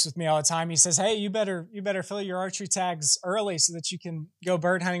dad jokes with me all the time. He says, "Hey, you better fill your archery tags early so that you can go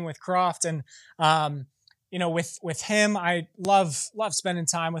bird hunting with Croft." And with him, I love spending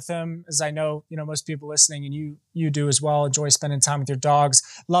time with him, as I know most people listening, and you do as well. Enjoy spending time with your dogs.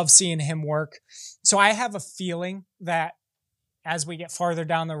 Love seeing him work. So I have a feeling that as we get farther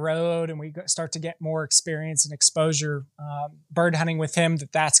down the road and we start to get more experience and exposure bird hunting with him,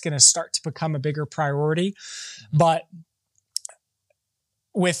 that's going to start to become a bigger priority. But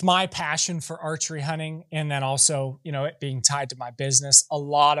with my passion for archery hunting, and then also, it being tied to my business, a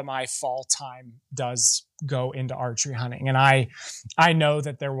lot of my fall time does go into archery hunting. And I know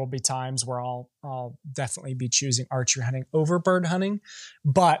that there will be times where I'll definitely be choosing archery hunting over bird hunting.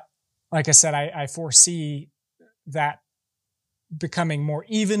 But like I said, I foresee that becoming more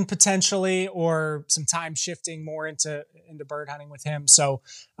even potentially, or some time shifting more into bird hunting with him. So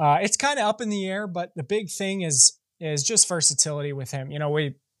it's kind of up in the air, but the big thing is just versatility with him.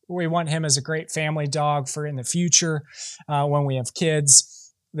 We want him as a great family dog for in the future when we have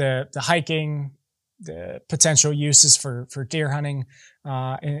kids, the hiking, the potential uses for deer hunting,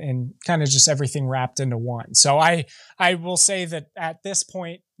 and kind of just everything wrapped into one. So I will say that at this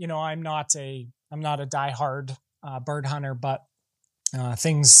point, I'm not a diehard bird hunter, but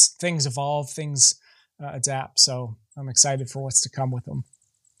things evolve, things adapt. So I'm excited for what's to come with them.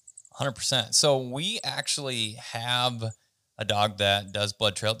 100%. So we actually have a dog that does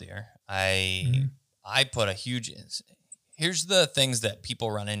blood trail deer. I put a huge, here's the things that people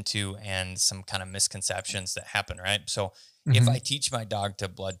run into and some kind of misconceptions that happen, right? So if I teach my dog to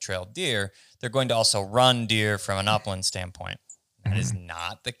blood trail deer, they're going to also run deer from an upland standpoint. That is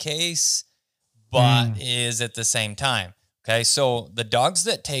not the case, but is at the same time. Okay. So the dogs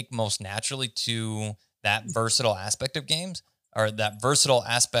that take most naturally to that versatile aspect of games, or that versatile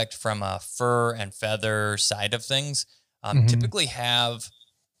aspect from a fur and feather side of things, typically have,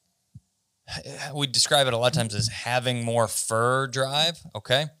 we describe it a lot of times as having more fur drive.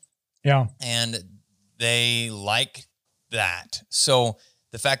 Okay. Yeah. And they like that. So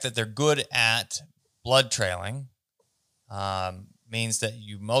the fact that they're good at blood trailing means that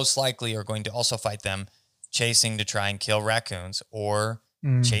you most likely are going to also fight them chasing to try and kill raccoons, or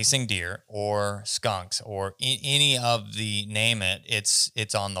chasing deer, or skunks, or any of the, name it,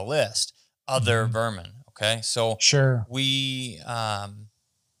 it's on the list, other vermin. Okay. So sure,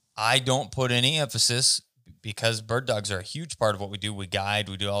 I don't put any emphasis, because bird dogs are a huge part of what we do. We guide,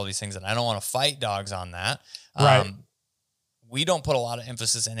 we do all these things, and I don't want to fight dogs on that. Right. We don't put a lot of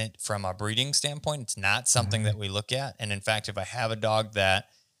emphasis in it from a breeding standpoint. It's not something that we look at. And in fact, if I have a dog that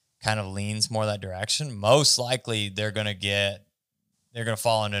kind of leans more that direction, most likely they're going to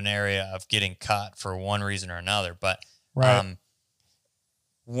fall into an area of getting cut for one reason or another. But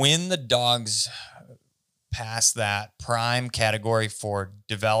when the dogs past that prime category for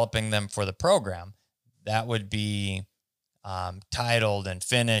developing them for the program. That would be titled and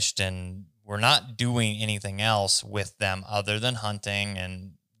finished, and we're not doing anything else with them other than hunting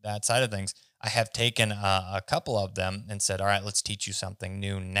and that side of things. I have taken a couple of them and said, all right, let's teach you something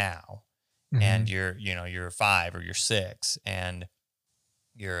new now. Mm-hmm. And you're 5 or you're 6 and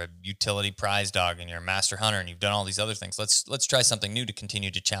you're a utility prize dog and you're a master hunter and you've done all these other things. Let's try something new to continue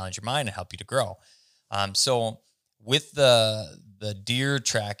to challenge your mind and help you to grow. So with the deer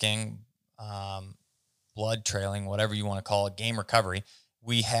tracking, blood trailing, whatever you want to call it, game recovery,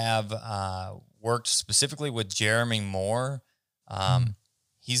 we have worked specifically with Jeremy Moore.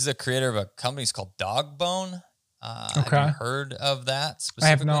 He's the creator of a company called Dog Bone. Okay. Have you heard of that specifically? I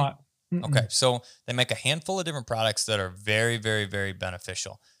have not. Mm-mm. Okay. So they make a handful of different products that are very, very, very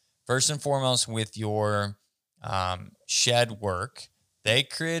beneficial. First and foremost, with your shed work, they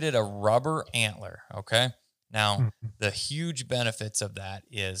created a rubber antler. Okay. Now, the huge benefits of that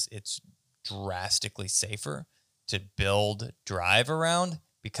is it's drastically safer to build drive around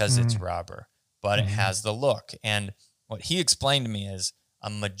because it's rubber, but it has the look. And what he explained to me is a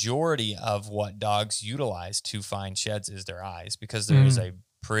majority of what dogs utilize to find sheds is their eyes, because there is a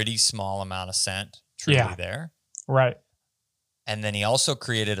pretty small amount of scent truly there. Right. And then he also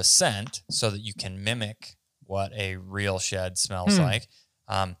created a scent so that you can mimic what a real shed smells like.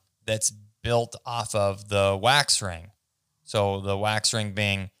 That's built off of the wax ring. So the wax ring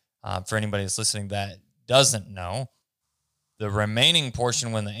being, for anybody that's listening that doesn't know, the remaining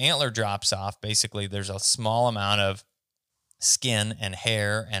portion when the antler drops off, basically there's a small amount of skin and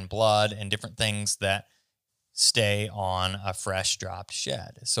hair and blood and different things that stay on a fresh dropped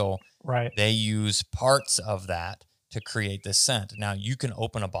shed. So they use parts of that to create this scent. Now you can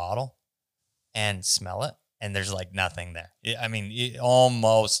open a bottle and smell it and there's like nothing there. I mean,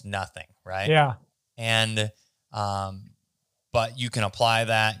 almost nothing, right? Yeah. And, but you can apply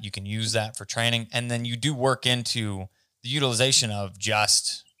that, you can use that for training. And then you do work into the utilization of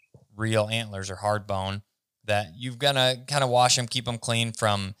just real antlers or hard bone, that you've got to kind of wash them, keep them clean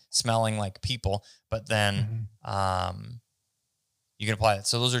from smelling like people, but then you can apply it.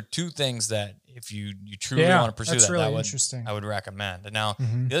 So those are two things that if you truly want to pursue that, really I would recommend. And now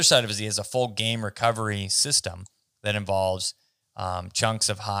the other side of it is he has a full game recovery system that involves chunks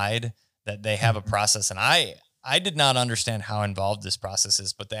of hide that they have a process. And I did not understand how involved this process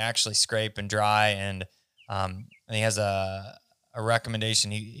is, but they actually scrape and dry, and he has a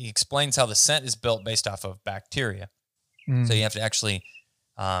recommendation. He explains how the scent is built based off of bacteria. So you have to actually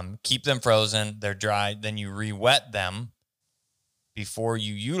keep them frozen. They're dry. Then you re-wet them before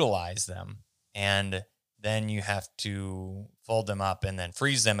you utilize them. And then you have to fold them up and then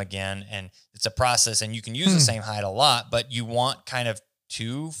freeze them again. And it's a process, and you can use the same hide a lot, but you want kind of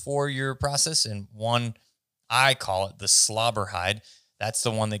 2 for your process. And one, I call it the slobber hide. That's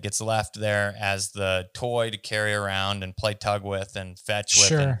the one that gets left there as the toy to carry around and play tug with and fetch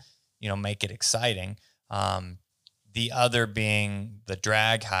with and, make it exciting. The other being the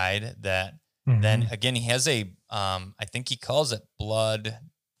drag hide that then again, he has a, I think he calls it blood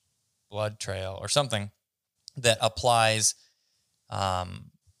trail or something that applies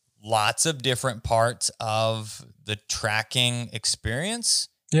lots of different parts of the tracking experience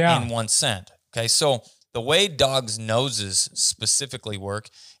in one scent. Okay. So the way dogs' noses specifically work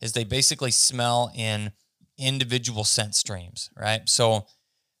is they basically smell in individual scent streams, right? So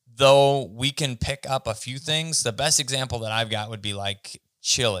though we can pick up a few things, the best example that I've got would be like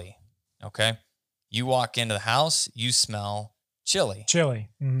chili, okay? You walk into the house, you smell chili.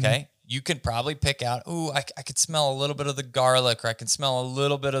 Okay? You could probably pick out, I could smell a little bit of the garlic, or I can smell a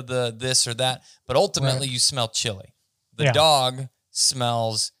little bit of the this or that, but ultimately you smell chili. The dog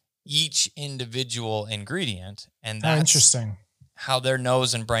smells each individual ingredient, and that's interesting how their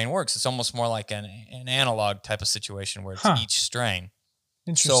nose and brain works. It's almost more like an analog type of situation where it's each strain.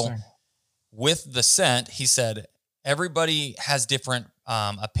 Interesting. So with the scent, he said everybody has different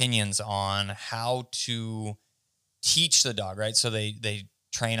opinions on how to teach the dog, right? So they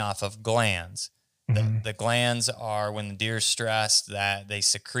train off of glands. The glands are when the deer's stressed, that they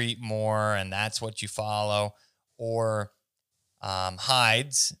secrete more, and that's what you follow. Or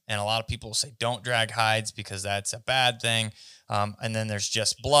hides, and a lot of people say don't drag hides because that's a bad thing. And then there's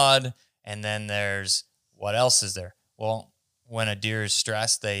just blood, and then there's what else is there? Well, when a deer is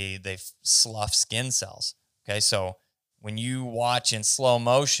stressed, they slough skin cells. Okay, so when you watch in slow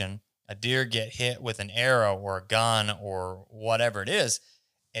motion a deer get hit with an arrow or a gun or whatever it is,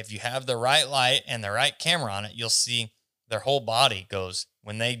 if you have the right light and the right camera on it, you'll see their whole body goes,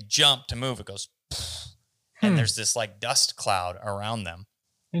 when they jump to move, it goes, and there's this like dust cloud around them.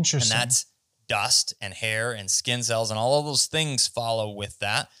 Interesting. And that's dust and hair and skin cells and all of those things follow with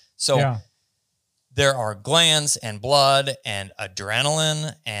that. So there are glands and blood and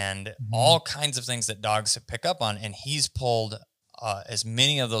adrenaline and all kinds of things that dogs pick up on. And he's pulled as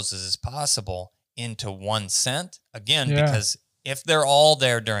many of those as possible into one scent. Again, because if they're all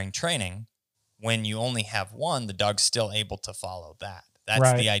there during training, when you only have one, the dog's still able to follow that.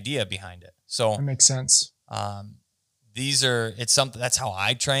 That's the idea behind it. So that makes sense. It's something, that's how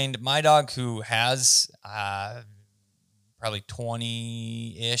I trained my dog, who has probably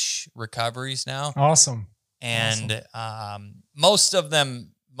 20-ish recoveries now. Awesome. And most of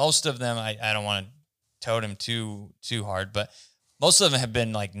them, I don't want to tote him too hard, but most of them have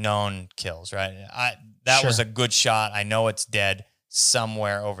been like known kills, right? That was a good shot. I know it's dead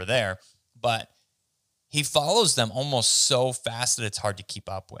somewhere over there, but he follows them almost so fast that it's hard to keep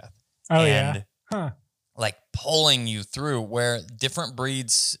up with. Oh, and yeah. Like pulling you through, where different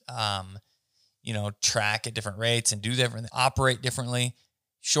breeds, track at different rates and operate differently.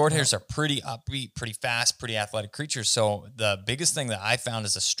 Short hairs are pretty upbeat, pretty fast, pretty athletic creatures. So the biggest thing that I found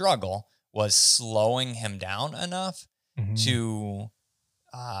as a struggle was slowing him down enough to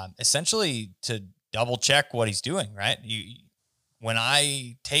essentially to double check what he's doing, right? When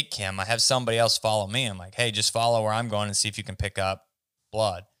I take him, I have somebody else follow me. I'm like, hey, just follow where I'm going and see if you can pick up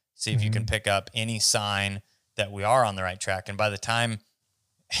blood. See if you can pick up any sign that we are on the right track. And by the time,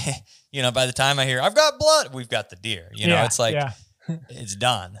 I hear, I've got blood, we've got the deer. It's like, it's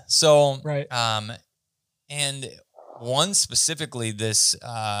done. So, and one specifically, this,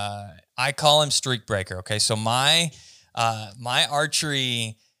 I call him Streak Breaker. Okay. So my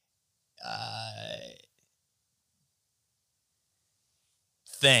archery,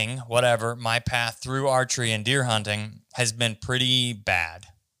 my path through archery and deer hunting has been pretty bad.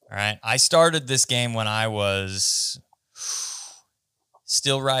 All right. I started this game when I was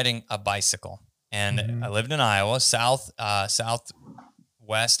still riding a bicycle, and I lived in Iowa, southwest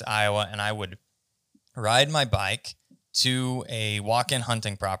Iowa. And I would ride my bike to a walk-in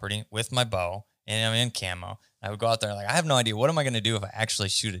hunting property with my bow, and I'm in camo. I would go out there like, I have no idea. What am I going to do if I actually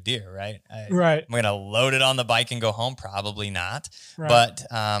shoot a deer? Right. I'm going to load it on the bike and go home. Probably not, but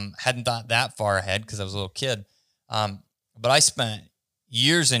hadn't thought that far ahead because I was a little kid. But I spent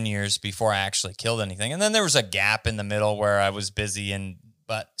years and years before I actually killed anything. And then there was a gap in the middle where I was busy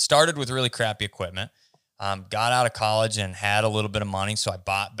but started with really crappy equipment, got out of college and had a little bit of money. So I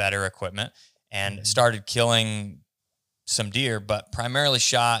bought better equipment and started killing some deer, but primarily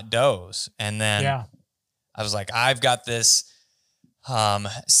shot does. And then I was like, I've got this,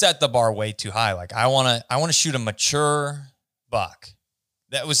 set the bar way too high. Like I want to shoot a mature buck.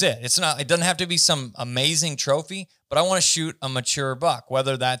 That was it. It doesn't have to be some amazing trophy, but I want to shoot a mature buck,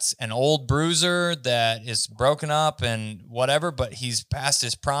 whether that's an old bruiser that is broken up and whatever, but he's past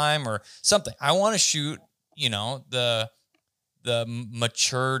his prime or something. I want to shoot, the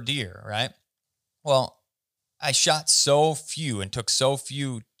mature deer, right? Well, I shot so few and took so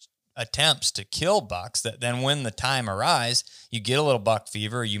few attempts to kill bucks that then when the time arrives, you get a little buck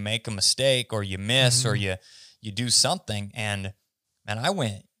fever, you make a mistake or you miss or you do something. And I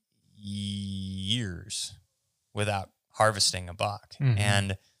went years without harvesting a buck.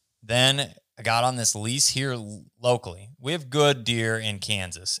 And then I got on this lease here locally. We have good deer in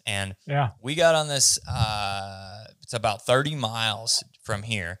Kansas. And we got on this, it's about 30 miles from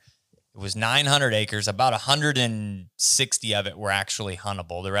here. It was 900 acres. About 160 of it were actually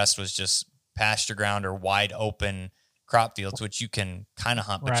huntable. The rest was just pasture ground or wide open crop fields, which you can kind of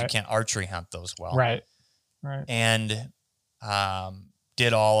hunt, but you can't archery hunt those well. Right. And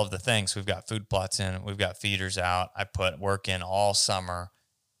did all of the things. We've got food plots in, we've got feeders out. I put work in all summer,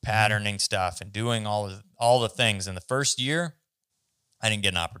 patterning stuff and doing all the things. In the first year, I didn't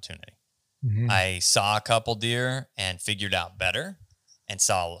get an opportunity. I saw a couple deer and figured out better, and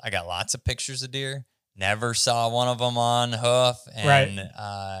I got lots of pictures of deer. Never saw one of them on hoof. And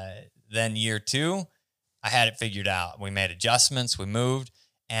then year 2, I had it figured out. We made adjustments. We moved.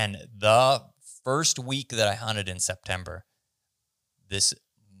 And the first week that I hunted in September, this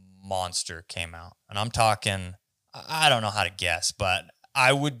monster came out. And I'm talking, I don't know how to guess, but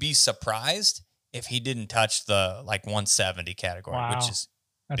I would be surprised if he didn't touch the 170 category, which is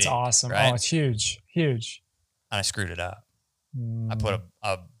that's big, awesome. Right? Oh, it's huge. And I screwed it up. I put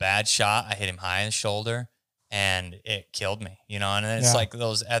a bad shot. I hit him high in the shoulder and it killed me, and it's like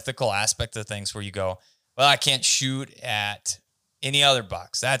those ethical aspects of things where you go, well, I can't shoot at any other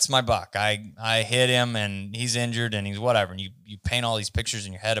bucks. That's my buck. I hit him and he's injured and he's whatever. And you paint all these pictures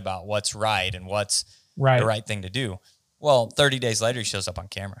in your head about what's right and what's the right thing to do. Well, 30 days later, he shows up on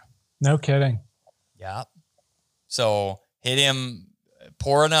camera. No kidding. Yeah. So hit him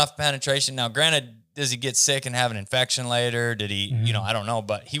poor enough penetration. Now, granted, does he get sick and have an infection later? Did he, I don't know,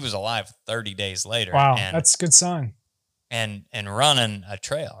 but he was alive 30 days later. Wow. And, that's a good sign. And running a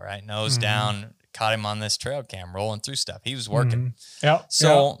trail, right? Nose down, caught him on this trail cam, rolling through stuff. He was working. Yep.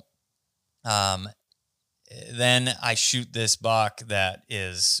 So, then I shoot this buck that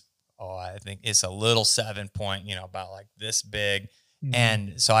is, I think it's a little 7-point, about like this big.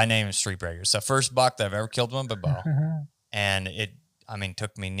 And so I named him Street Breaker. It's the first buck that I've ever killed one by bow. And it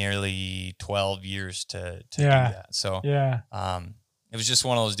took me nearly 12 years to do that. So, it was just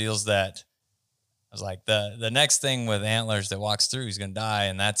one of those deals that I was like, the next thing with antlers that walks through, he's going to die.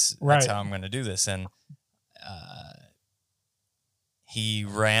 And that's how I'm going to do this. And, he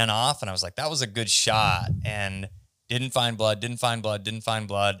ran off and I was like, that was a good shot, and didn't find blood.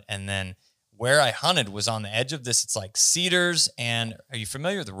 And then where I hunted was on the edge of this. It's like cedars. And are you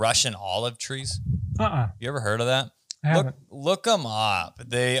familiar with Russian olive trees? You ever heard of that? I haven't. Look them up.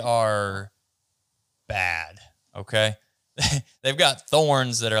 They are bad. Okay. They've got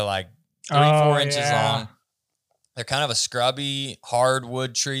thorns that are like 3-4 inches long. They're kind of a scrubby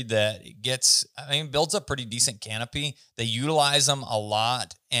hardwood tree that builds a pretty decent canopy. They utilize them a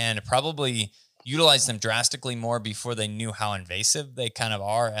lot and probably utilize them drastically more before they knew how invasive they kind of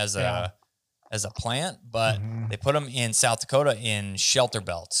are as a plant. But they put them in South Dakota in shelter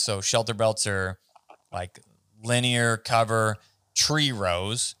belts. So shelter belts are like linear cover tree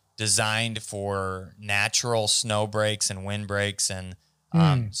rows designed for natural snow breaks and wind breaks. And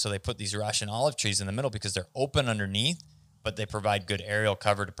so they put these Russian olive trees in the middle because they're open underneath, but they provide good aerial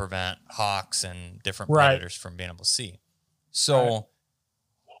cover to prevent hawks and different predators from being able to see. So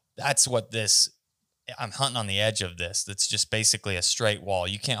that's what I'm hunting on the edge of this. That's just basically a straight wall.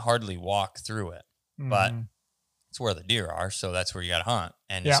 You can't hardly walk through it, but it's where the deer are. So that's where you got to hunt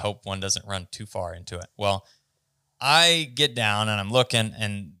and just hope one doesn't run too far into it. Well, I get down and I'm looking,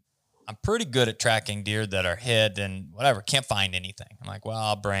 and I'm pretty good at tracking deer that are hid and whatever. Can't find anything. I'm like, well,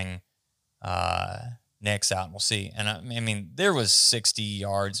 I'll bring Nick's out and we'll see. And I mean, there was 60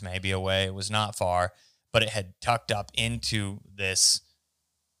 yards maybe away. It was not far, but it had tucked up into this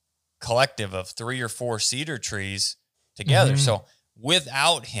collective of 3 or 4 cedar trees together. So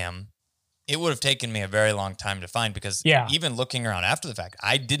without him, it would have taken me a very long time to find, because even looking around after the fact,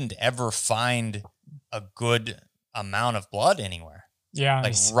 I didn't ever find a good amount of blood anywhere. Yeah.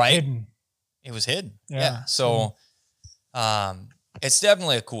 Like hidden. It was hidden. Yeah. So, it's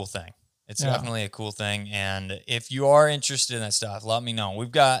definitely a cool thing. It's definitely a cool thing. And if you are interested in that stuff, let me know.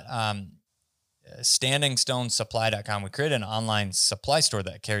 We've got, standingstonesupply.com. We created an online supply store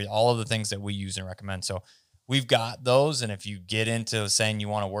that carries all of the things that we use and recommend. So we've got those. And if you get into saying you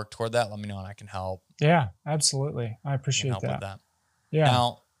want to work toward that, let me know and I can help. Yeah, absolutely. I appreciate help with that. Yeah.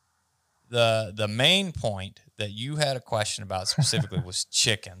 Now, the main point that you had a question about specifically was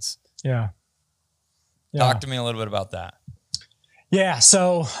chickens. Yeah. Talk to me a little bit about that. Yeah.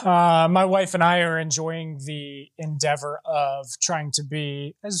 So my wife and I are enjoying the endeavor of trying to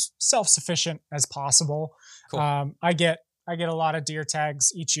be as self-sufficient as possible. Cool. I get a lot of deer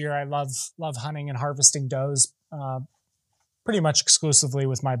tags each year. I love hunting and harvesting does pretty much exclusively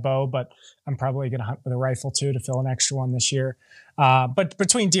with my bow, but I'm probably going to hunt with a rifle too to fill an extra one this year. But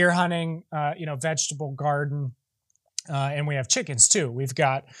between deer hunting, vegetable garden, and we have chickens too. We've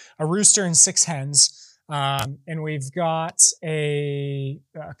got a rooster and 6 hens. And we've got a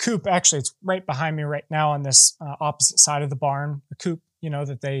coop. Actually, it's right behind me right now on this opposite side of the barn, a coop,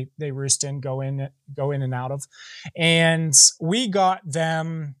 that they roost in, go in and out of. And we got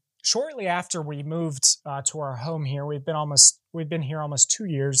them shortly after we moved to our home here. We've been here almost 2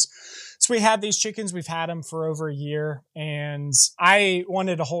 years. So we had these chickens. We've had them for over a year. And I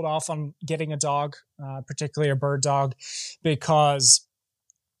wanted to hold off on getting a dog, particularly a bird dog, because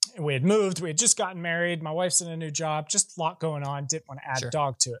we had moved. We had just gotten married. My wife's in a new job. Just a lot going on. Didn't want to add a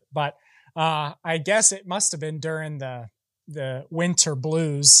dog to it. But I guess it must have been during the winter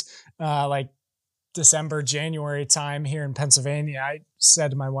blues, like December, January time here in Pennsylvania. I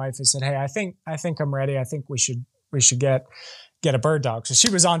said to my wife, I said, "Hey, I think I'm ready. I think we should get a bird dog." So she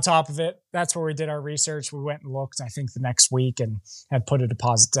was on top of it. That's where we did our research. We went and looked, I think, the next week and had put a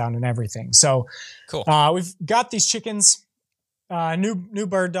deposit down and everything. So cool. We've got these chickens. New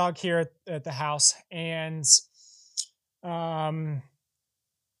bird dog here at the house, and to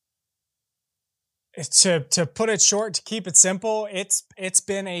put it short, to keep it simple, it's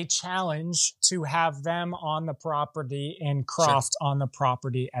been a challenge to have them on the property and Croft on the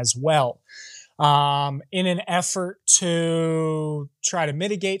property as well. In an effort to try to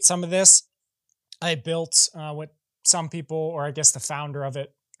mitigate some of this, I built what some people, or I guess the founder of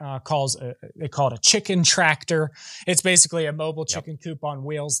it, they call it a chicken tractor. It's basically a mobile chicken coop on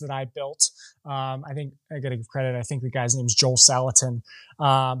wheels that I built. I think I got to give credit. I think the guy's name is Joel Salatin.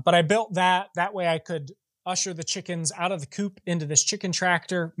 But I built that way I could usher the chickens out of the coop into this chicken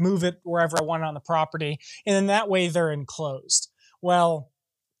tractor, move it wherever I want on the property. And then that way they're enclosed. Well,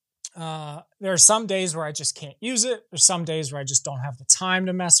 there are some days where I just can't use it. There's some days where I just don't have the time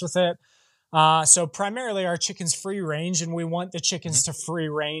to mess with it. So primarily our chickens free range, and we want the chickens to free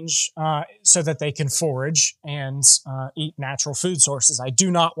range so that they can forage and eat natural food sources. I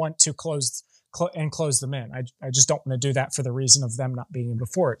do not want to close them in. I just don't want to do that for the reason of them not being able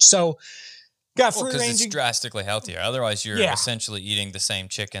to forage. So got free range. Because it's drastically healthier. Otherwise, you're essentially eating the same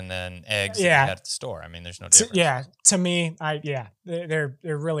chicken than eggs that you had at the store. I mean, there's no difference. To me, there's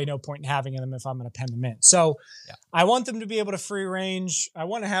really no point in having them if I'm going to pen them in. So I want them to be able to free range. I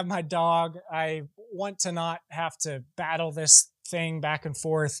want to have my dog. I want to not have to battle this thing back and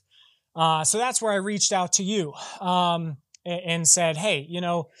forth. So that's where I reached out to you and said, hey,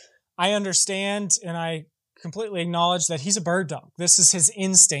 I understand and I completely acknowledge that he's a bird dog. This is his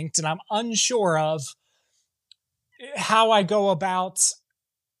instinct, and I'm unsure of how I go about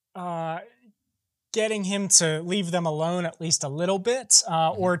getting him to leave them alone at least a little bit,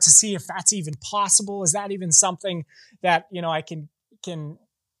 or to see if that's even possible. Is that even something that I can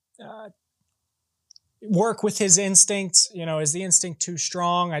work with his instinct? Is the instinct too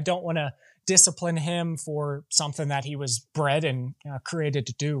strong? I don't want to discipline him for something that he was bred and created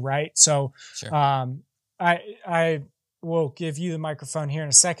to do, right? So, sure. I will give you the microphone here in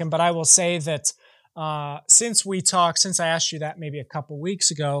a second, but I will say that since I asked you that maybe a couple weeks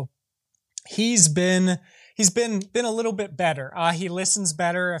ago, he's been a little bit better. He listens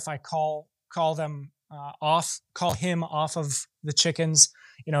better if I call him off of the chickens.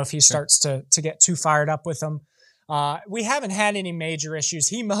 If he starts to get too fired up with them. We haven't had any major issues.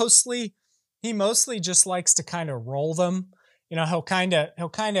 He mostly just likes to kind of roll them. He'll kind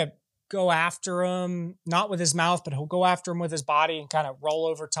of go after him, not with his mouth, but he'll go after him with his body and kind of roll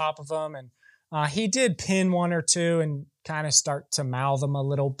over top of him. And he did pin one or two and kind of start to mouth them a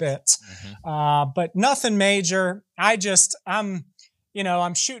little bit, but nothing major. I'm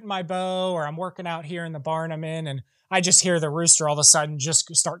shooting my bow or I'm working out here in the barn I'm in, and I just hear the rooster all of a sudden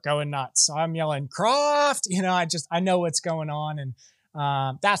just start going nuts. So I'm yelling, Croft, I know what's going on. And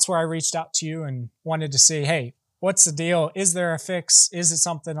that's where I reached out to you and wanted to see, hey, what's the deal? Is there a fix? Is it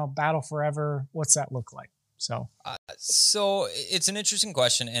something I'll battle forever? What's that look like? So it's an interesting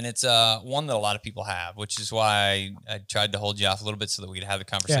question, and it's one that a lot of people have, which is why I tried to hold you off a little bit so that we could have the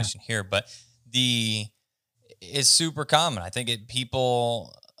conversation here. But it's super common. I think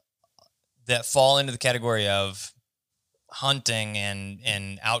people that fall into the category of hunting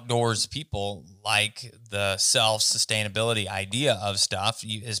and outdoors people like the self-sustainability idea of stuff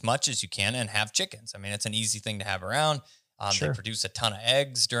as much as you can and have chickens. I mean, it's an easy thing to have around. They produce a ton of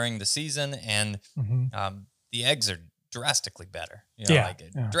eggs during the season, and the eggs are drastically better,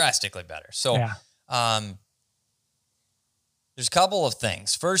 drastically better. So there's a couple of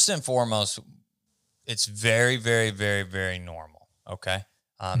things. First and foremost, it's very, very, very, very normal. Okay.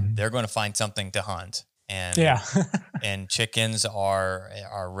 They're going to find something to hunt. And and chickens are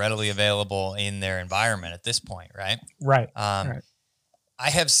readily available in their environment at this point, right? Right. I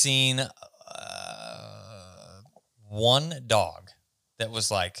have seen one dog that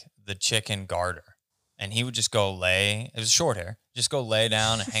was like the chicken garter, and he would just go lay. It was short hair. Just go lay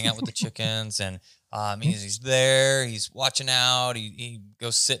down and hang out with the chickens, and he's there. He's watching out. He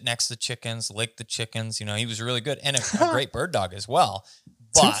goes sit next to the chickens, lick the chickens. He was really good and a great bird dog as well.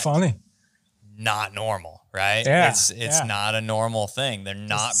 But too funny. Not normal, right? Yeah, it's not a normal thing. They're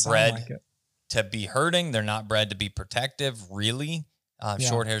not bred to be herding. They're not bred to be protective, really.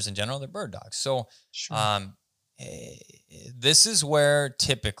 Short hairs in general, they're bird dogs. So this is where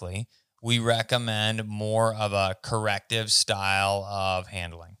typically we recommend more of a corrective style of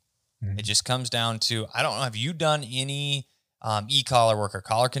handling. It just comes down to, I don't know, have you done any e-collar work or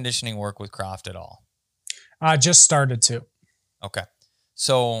collar conditioning work with Croft at all? I just started to. Okay.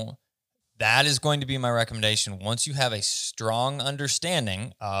 So that is going to be my recommendation. Once you have a strong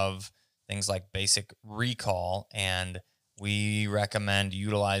understanding of things like basic recall, and we recommend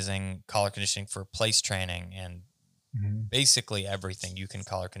utilizing collar conditioning for place training and basically everything you can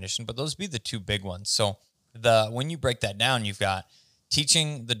collar condition, but those would be the two big ones. So when you break that down, you've got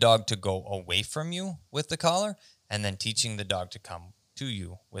teaching the dog to go away from you with the collar, and then teaching the dog to come to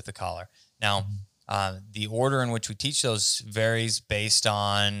you with the collar. Now, the order in which we teach those varies based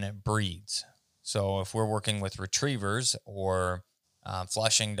on breeds. So if we're working with retrievers or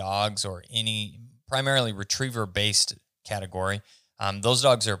flushing dogs or any primarily retriever-based category, those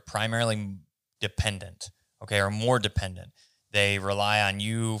dogs are primarily dependent, okay, or more dependent. They rely on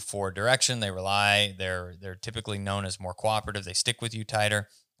you for direction. They're typically known as more cooperative. They stick with you tighter.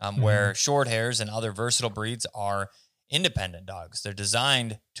 Where short hairs and other versatile breeds are independent dogs. They're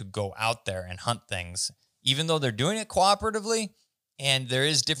designed to go out there and hunt things, even though they're doing it cooperatively. And there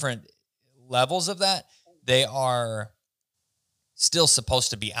is different levels of that. They are still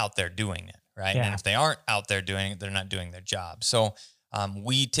supposed to be out there doing it, right? Yeah. And if they aren't out there doing it, they're not doing their job. So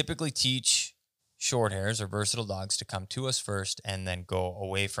we typically teach short hairs or versatile dogs to come to us first and then go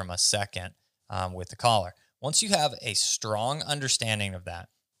away from us second with the collar. Once you have a strong understanding of that,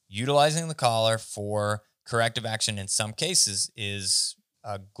 utilizing the collar for corrective action in some cases is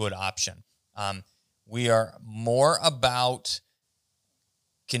a good option. We are more about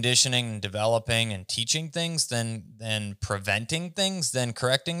conditioning and developing and teaching things than preventing things, than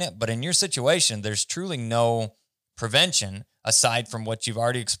correcting it. But in your situation, there's truly no prevention aside from what you've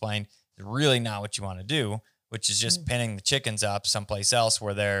already explained. Really not what you want to do, which is just pinning the chickens up someplace else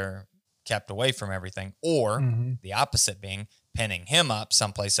where they're kept away from everything, or the opposite being pinning him up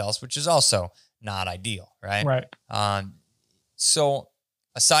someplace else, which is also not ideal, right? Right. So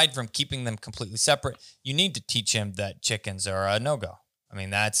aside from keeping them completely separate, you need to teach him that chickens are a no-go. I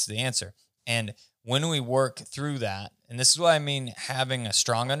mean, that's the answer. And when we work through that, and this is what I mean, having a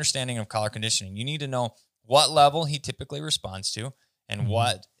strong understanding of collar conditioning, you need to know what level he typically responds to and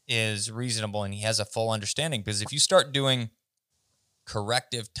what is reasonable, and he has a full understanding. Because if you start doing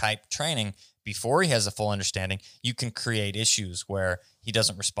corrective type training before he has a full understanding, you can create issues where he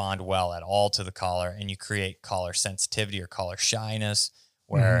doesn't respond well at all to the collar, and you create collar sensitivity or collar shyness,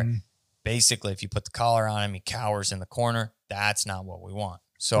 where basically if you put the collar on him, he cowers in the corner. That's not what we want.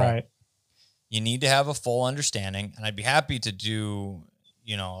 So you need to have a full understanding, and I'd be happy to do,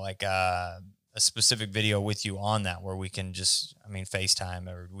 like a specific video with you on that, where we can just, FaceTime,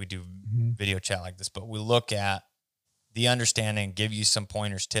 or we do video chat like this, but we look at the understanding, give you some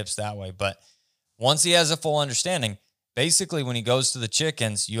pointers, tips that way. But once he has a full understanding, basically when he goes to the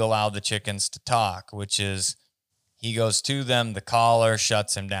chickens, you allow the chickens to talk, which is he goes to them, the collar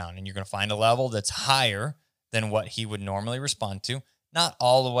shuts him down, and you're going to find a level that's higher than what he would normally respond to, not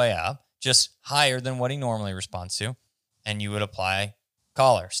all the way up, just higher than what he normally responds to. And you would apply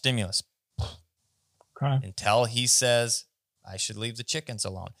collar, stimulus, until he says, I should leave the chickens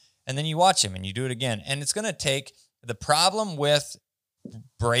alone. And then you watch him and you do it again. And it's going to take, the problem with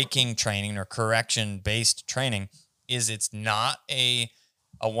breaking training or correction-based training is it's not a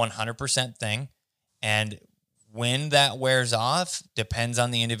 100% thing. And when that wears off depends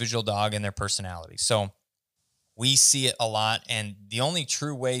on the individual dog and their personality. So we see it a lot. And the only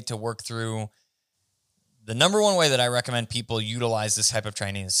true way to work through, the number one way that I recommend people utilize this type of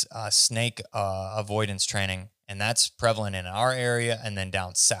training is snake avoidance training. And that's prevalent in our area and then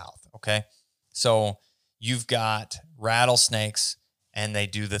down south. Okay. So you've got rattlesnakes and they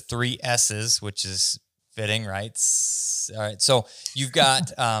do the 3 S's, which is fitting, right? All right. So you've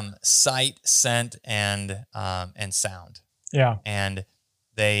got sight, scent, and sound. Yeah. And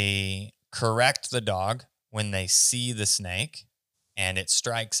they correct the dog when they see the snake and it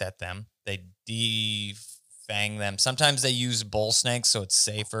strikes at them. They defang them. Sometimes they use bull snakes, so it's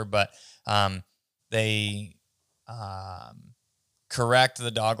safer, but they correct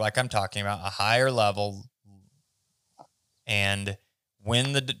the dog like I'm talking about, a higher level. And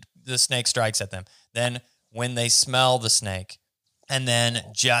when the snake strikes at them, then when they smell the snake, and then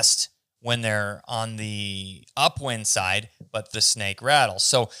just when they're on the upwind side, but the snake rattles.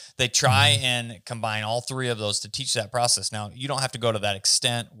 So they try and combine all 3 of those to teach that process. Now, you don't have to go to that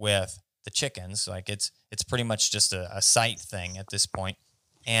extent with the chickens. Like it's pretty much just a sight thing at this point.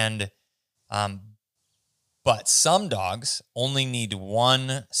 And, but some dogs only need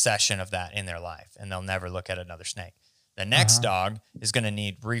 1 session of that in their life, and they'll never look at another snake. The next dog is going to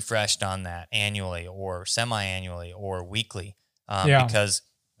need refreshed on that annually or semi-annually or weekly because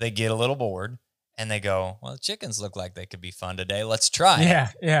they get a little bored and they go, well, chickens look like they could be fun today. Let's try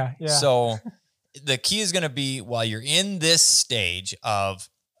it. Yeah. So the key is going to be, while you're in this stage of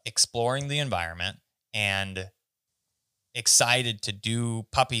exploring the environment and excited to do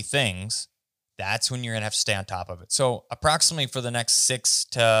puppy things, that's when you're going to have to stay on top of it. So approximately for the next 6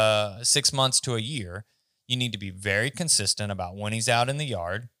 months to a year, you need to be very consistent about when he's out in the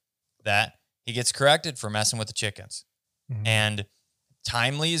yard that he gets corrected for messing with the chickens. And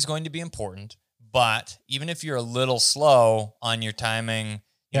timely is going to be important, but even if you're a little slow on your timing,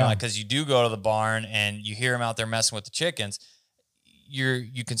 you know, because you do go to the barn and you hear him out there messing with the chickens,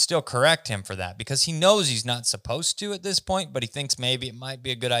 you can still correct him for that because he knows he's not supposed to at this point, but he thinks maybe it might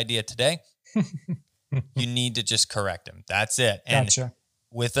be a good idea today. you need to just correct him. That's it. And Gotcha.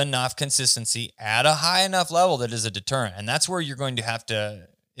 with enough consistency at a high enough level that is a deterrent. And that's where you're going to have to,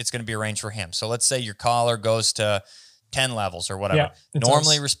 it's going to be a range for him. So let's say your collar goes to 10 levels or whatever. Yeah,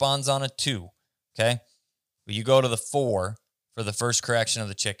 Normally responds on a 2. Okay. But you go to the 4 for the first correction of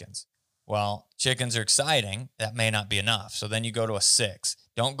the chickens. Well, chickens are exciting. That may not be enough. So then you go to a 6.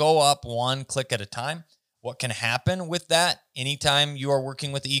 Don't go up one click at a time. What can happen with that anytime you are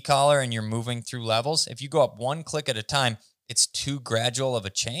working with the e-collar and you're moving through levels, if you go up one click at a time, it's too gradual of a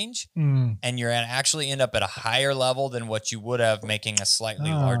change, and you're actually end up at a higher level than what you would have making a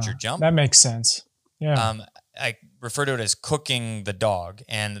slightly larger jump. That makes sense. Yeah. I refer to it as cooking the dog,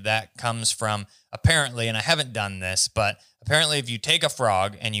 and that comes from apparently, and I haven't done this, but apparently if you take a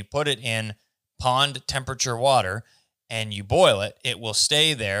frog and you put it in pond temperature water and you boil it, it will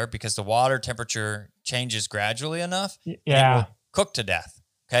stay there because the water temperature changes gradually enough. Yeah. And it will cook to death.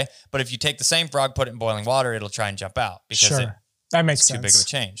 Okay. But if you take the same frog, put it in boiling water, it'll try and jump out because that makes it's sense. too big of a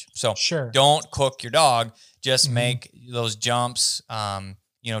change. So Sure. don't cook your dog. Just make those jumps, 2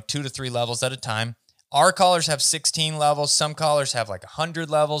 to 3 levels at a time. Our collars have 16 levels. Some collars have like 100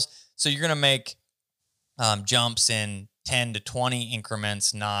 levels. So you're going to make jumps in 10 to 20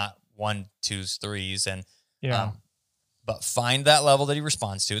 increments, not 1, 2s, 3s. And but find that level that he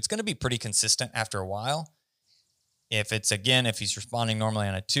responds to. It's going to be pretty consistent after a while. If he's responding normally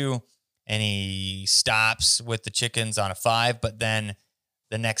on a 2 and he stops with the chickens on a 5, but then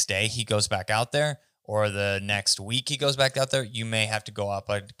the next day he goes back out there, or the next week he goes back out there, you may have to go up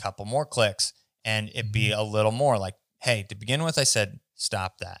a couple more clicks and it be a little more like, hey, to begin with, I said,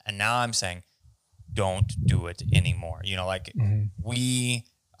 stop that. And now I'm saying, don't do it anymore. We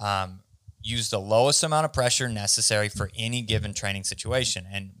use the lowest amount of pressure necessary for any given training situation.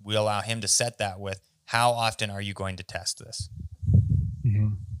 And we allow him to set that with, how often are you going to test this?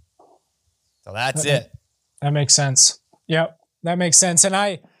 So that's it. That makes sense. Yep, that makes sense. And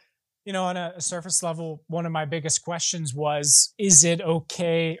I, on a surface level, one of my biggest questions was, is it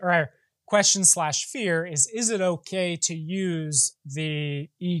okay, or question/fear is it okay to use the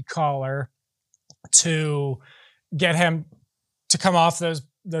e-collar to get him to come off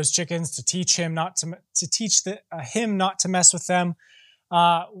those chickens, to teach him not to teach him not to mess with them?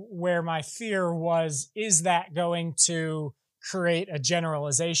 Where my fear was, is that going to create a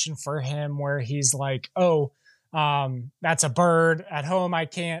generalization for him where he's like, that's a bird at home, I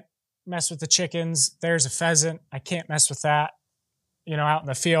can't mess with the chickens. There's a pheasant, I can't mess with that, out in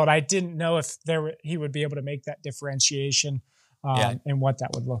the field. I didn't know if he would be able to make that differentiation and what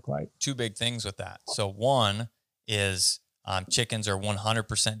that would look like. 2 big things with that. So one is chickens are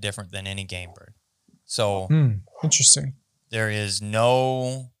 100% different than any game bird. So interesting. There is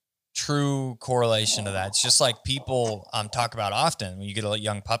no true correlation to that. It's just like people talk about often. When you get a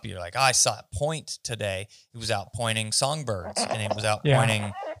young puppy, you're like, I saw it point today. It was out pointing songbirds, and it was out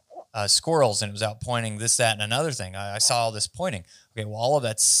pointing squirrels, and it was out pointing this, that, and another thing. I saw all this pointing. Okay, well, all of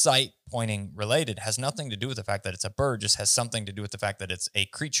that's sight pointing related. Has nothing to do with the fact that it's a bird, just has something to do with the fact that it's a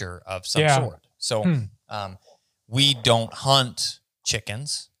creature of some sort. So we don't hunt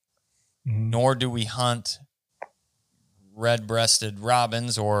chickens, nor do we hunt red-breasted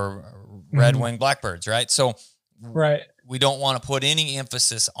robins or red-winged blackbirds, right? So we don't want to put any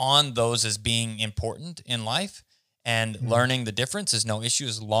emphasis on those as being important in life, and learning the difference is no issue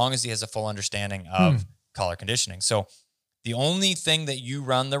as long as he has a full understanding of collar conditioning. So the only thing that you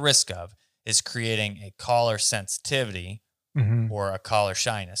run the risk of is creating a collar sensitivity or a collar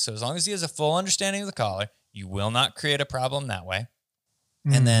shyness. So as long as he has a full understanding of the collar, you will not create a problem that way.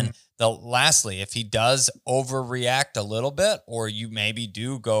 And then lastly, if he does overreact a little bit, or you maybe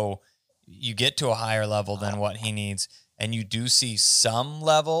you get to a higher level than what he needs, and you do see some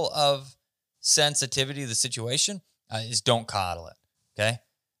level of sensitivity to the situation, is don't coddle it.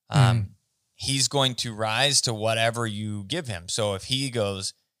 Okay. He's going to rise to whatever you give him. So if he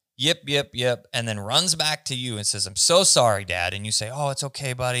goes, yip, yip, yip, and then runs back to you and says, I'm so sorry, Dad. And you say, oh, it's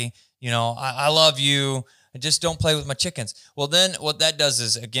okay, buddy. I love you. I just don't play with my chickens. Well, then what that does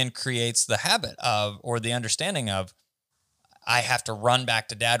is, again, creates the habit of, or the understanding of, I have to run back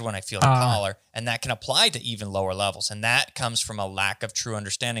to Dad when I feel the collar. And that can apply to even lower levels. And that comes from a lack of true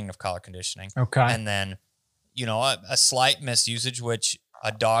understanding of collar conditioning. Okay. And then, a slight misusage, which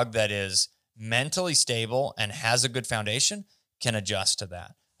a dog that is mentally stable and has a good foundation can adjust to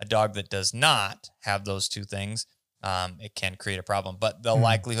that. A dog that does not have those 2 things, it can create a problem. But the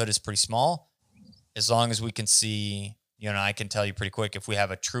likelihood is pretty small. As long as we can see, I can tell you pretty quick if we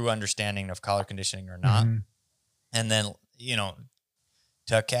have a true understanding of collar conditioning or not. And then,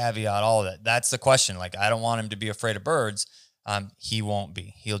 to caveat all of that, that's the question. Like, I don't want him to be afraid of birds. He won't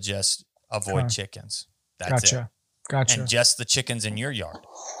be. He'll just avoid chickens. That's it. Gotcha. And just the chickens in your yard.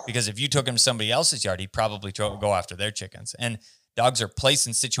 Because if you took him to somebody else's yard, he'd probably go after their chickens. And dogs are place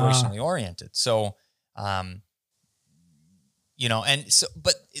and situationally oriented. So, you know, and so,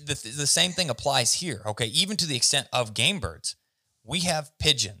 but the same thing applies here. Okay. Even to the extent of game birds, we have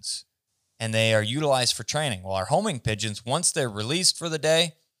pigeons and they are utilized for training. Well, our homing pigeons, once they're released for the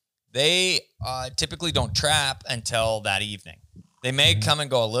day, they typically don't trap until that evening. They may come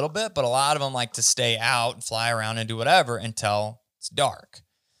and go a little bit, but a lot of them like to stay out and fly around and do whatever until it's dark.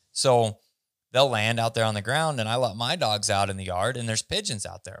 So they'll land out there on the ground, and I let my dogs out in the yard, and there's pigeons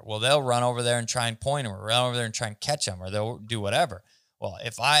out there. Well, they'll run over there and try and point them, or run over there and try and catch them, or they'll do whatever. Well,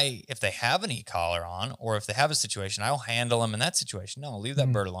 if they have an e-collar on, or if they have a situation, I'll handle them in that situation. No, leave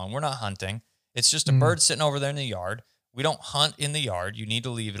that bird alone. We're not hunting. It's just a bird sitting over there in the yard. We don't hunt in the yard. You need to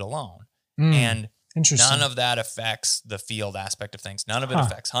leave it alone. And none of that affects the field aspect of things. None of it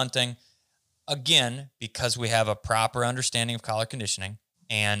affects hunting. Again, because we have a proper understanding of collar conditioning,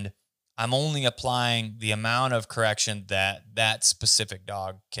 and I'm only applying the amount of correction that that specific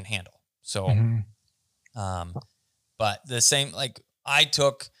dog can handle. So, but the same, like I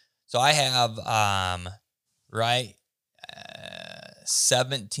have,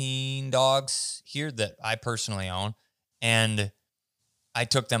 17 dogs here that I personally own, and I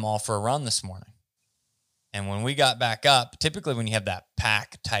took them all for a run this morning. And when we got back up, typically when you have that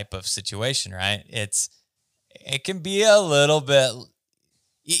pack type of situation, right, it can be a little bit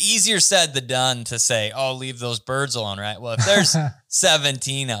easier said than done to say, oh, leave those birds alone, right? Well, if there's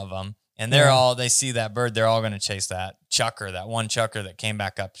 17 of them and they see that bird, they're all going to chase that one chucker that came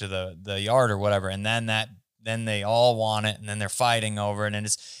back up to the yard or whatever. And then they all want it, and then they're fighting over it. And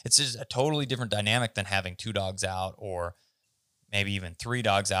it's just a totally different dynamic than having 2 dogs out, or maybe even 3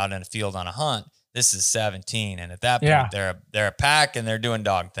 dogs out in a field on a hunt. This is 17. And at that point, they're a pack and they're doing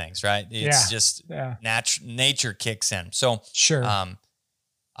dog things, right? It's just nature kicks in. So sure.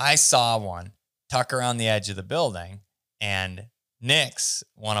 I saw one tuck around the edge of the building, and Nick's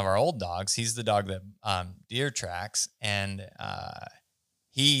one of our old dogs. He's the dog that deer tracks, and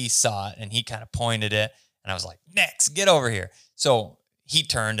he saw it and he kind of pointed it, and I was like, Nick's, get over here. So he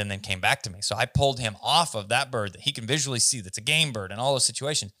turned and then came back to me. So I pulled him off of that bird that he can visually see that's a game bird in all those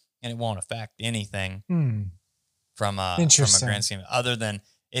situations, and it won't affect anything from a grand scheme other than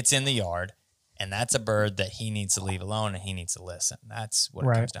it's in the yard. And that's a bird that he needs to leave alone, and he needs to listen. That's what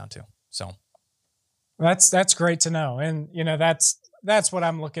it comes down to. So that's great to know. And, you know, that's what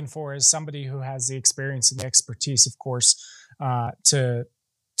I'm looking for, is somebody who has the experience and the expertise, of course, to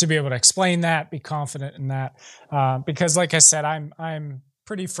be able to explain that, be confident in that. Because like I said, I'm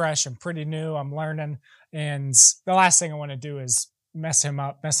pretty fresh. I'm pretty new. I'm learning. And the last thing I want to do is mess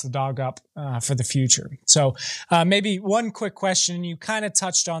the dog up for the future. So maybe one quick question. You kind of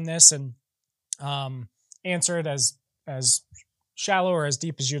touched on this, and answer it as shallow or as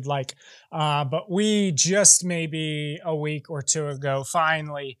deep as you'd like. But we just maybe a week or 2 ago,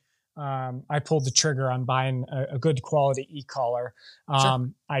 finally, I pulled the trigger on buying a good quality e-collar.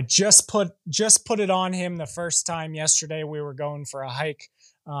 I just put it on him the first time yesterday. We were going for a hike.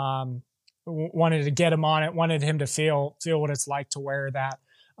 Wanted to get him on it, wanted him to feel what it's like to wear that.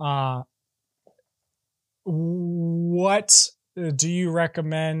 What do you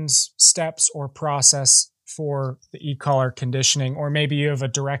recommend steps or process for the e-collar conditioning, or maybe you have a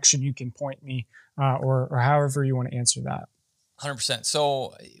direction you can point me, or however you want to answer that? 100%.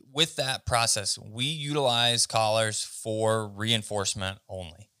 So with that process, we utilize collars for reinforcement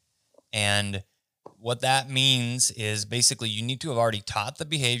only. And what that means is basically you need to have already taught the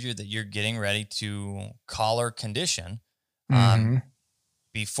behavior that you're getting ready to collar condition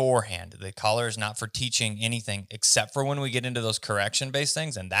beforehand. The collar is not for teaching anything except for when we get into those correction-based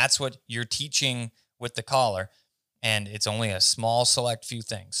things, and that's what you're teaching with the collar, and it's only a small select few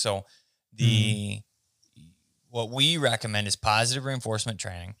things. So what we recommend is positive reinforcement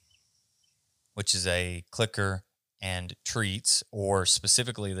training, which is a clicker and treats, or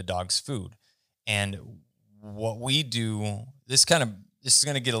specifically the dog's food. And what we do, this is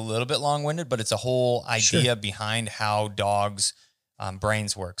going to get a little bit long-winded, but it's a whole idea behind how dogs'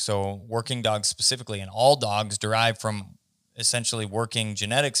 brains work. So working dogs specifically, and all dogs derive from essentially working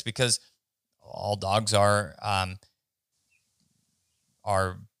genetics, because all dogs are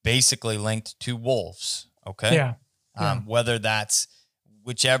basically linked to wolves. Okay. Whether that's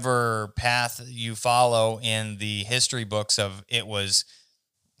whichever path you follow in the history books of, it was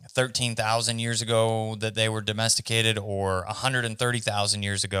 13,000 years ago that they were domesticated, or 130,000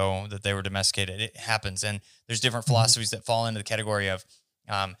 years ago that they were domesticated. It happens. And there's different philosophies that fall into the category of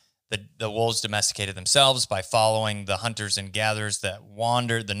the wolves domesticated themselves by following the hunters and gatherers that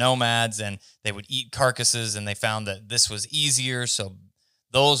wandered, the nomads, and they would eat carcasses, and they found that this was easier. So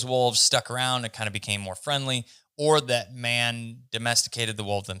those wolves stuck around and kind of became more friendly, or that man domesticated the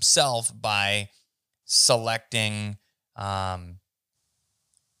wolf themselves by selecting the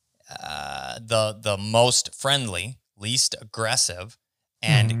most friendly, least aggressive,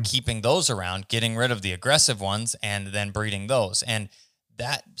 and keeping those around, getting rid of the aggressive ones, and then breeding those. And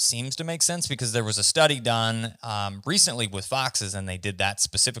that seems to make sense because there was a study done recently with foxes, and they did that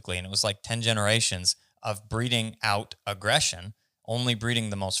specifically. And it was like 10 generations of breeding out aggression, only breeding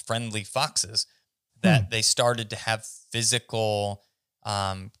the most friendly foxes, that they started to have physical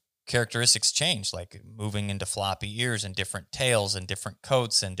characteristics change, like moving into floppy ears and different tails and different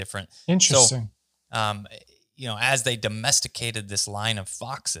coats and different. Interesting. So, as they domesticated this line of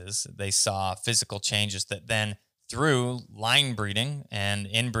foxes, they saw physical changes that then, through line breeding and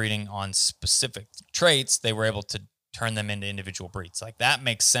inbreeding on specific traits, they were able to turn them into individual breeds. Like, that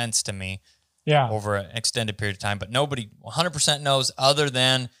makes sense to me over an extended period of time, but nobody 100% knows other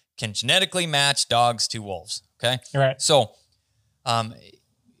than can genetically match dogs to wolves. Okay. Right. So,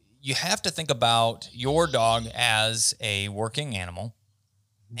 you have to think about your dog as a working animal.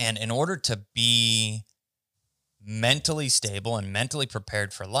 And in order to be mentally stable and mentally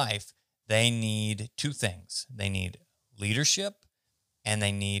prepared for life, they need two things. They need leadership and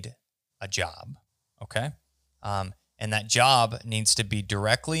they need a job. Okay. And that job needs to be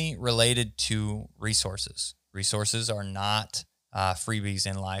directly related to resources. Resources are not freebies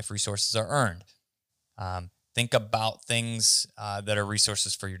in life. Resources are earned. Think about things that are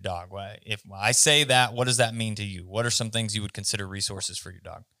resources for your dog. If I say that, what does that mean to you? What are some things you would consider resources for your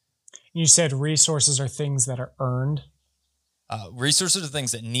dog? You said resources are things that are earned. Resources are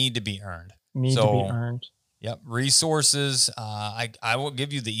things that need to be earned. Need to be earned. Yep. Resources. I will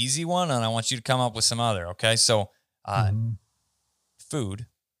give you the easy one, and I want you to come up with some other. Okay. So food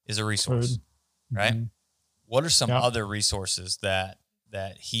is a resource, right? What are some other resources that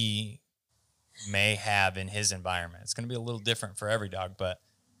he may have in his environment? It's going to be a little different for every dog, but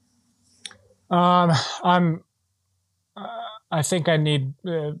I think I need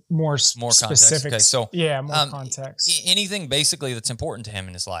more specifics. Okay, so more context. Anything basically that's important to him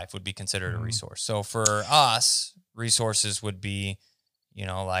in his life would be considered a resource. So for us, resources would be,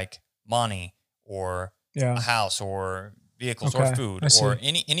 like money or a house or vehicles or food or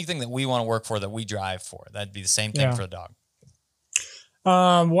anything that we want to work for, that we drive for. That'd be the same thing for a dog.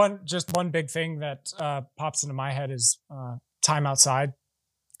 One big thing that pops into my head is time outside.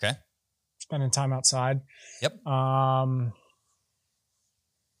 Okay. Spending time outside. Yep.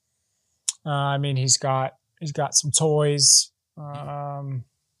 I mean, he's got some toys. You're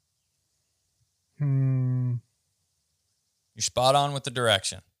spot on with the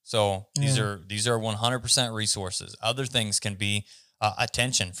direction. So these are 100% resources. Other things can be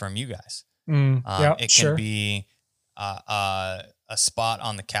attention from you guys. It can be a spot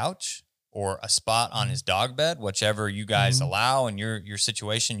on the couch or a spot on his dog bed, whichever you guys allow in your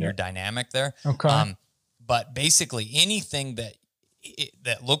situation, your dynamic there. Okay. But basically anything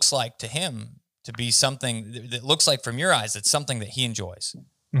that looks like to him to be something that looks like from your eyes, it's something that he enjoys.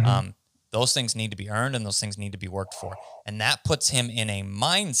 Those things need to be earned and those things need to be worked for. And that puts him in a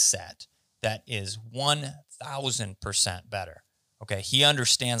mindset that is 1,000% better. Okay. He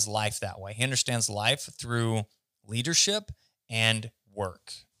understands life that way. He understands life through leadership and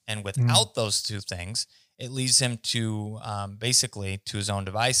work. And without those two things, it leads him to basically to his own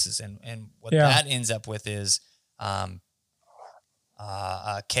devices. And what that ends up with is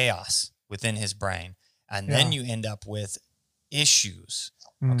chaos within his brain. And then you end up with issues.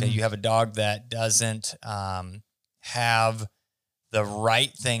 Okay. You have a dog that doesn't have the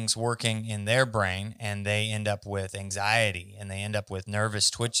right things working in their brain, and they end up with anxiety, and they end up with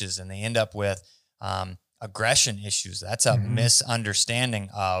nervous twitches, and they end up with aggression issues. That's a misunderstanding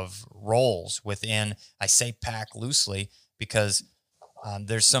of roles within, I say pack loosely, because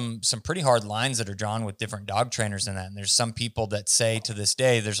there's some pretty hard lines that are drawn with different dog trainers in that. And there's some people that say to this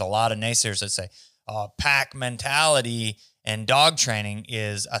day, there's a lot of naysayers that say, pack mentality and dog training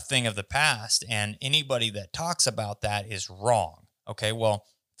is a thing of the past. And anybody that talks about that is wrong. Okay. Well,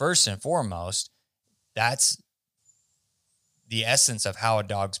 first and foremost, that's the essence of how a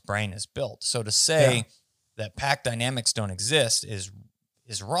dog's brain is built. So to say that pack dynamics don't exist is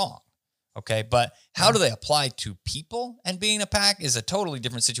wrong. Okay. But how do they apply to people and being a pack is a totally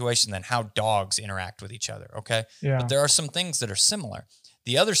different situation than how dogs interact with each other. Okay. Yeah. But there are some things that are similar.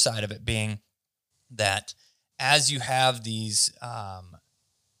 The other side of it being that as you have these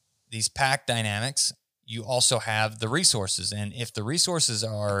pack dynamics, you also have the resources. And if the resources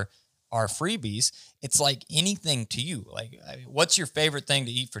are are freebies. It's like anything to you. Like, what's your favorite thing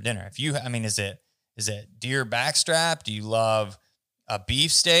to eat for dinner? If you, I mean, is it deer backstrap? Do you love a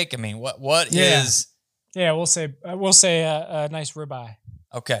beef steak? I mean, what is? Yeah, we'll say a nice ribeye.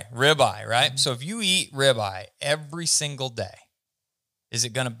 Okay, ribeye, right? So if you eat ribeye every single day, is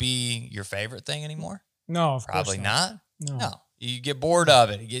it going to be your favorite thing anymore? No, of Probably course not. No. You get bored of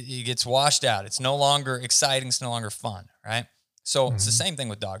it. It gets washed out. It's no longer exciting. It's no longer fun, right? So it's the same thing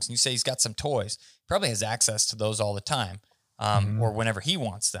with dogs. And you say he's got some toys. He probably has access to those all the time, or whenever he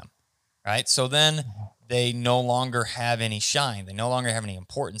wants them, right? So then they no longer have any shine. They no longer have any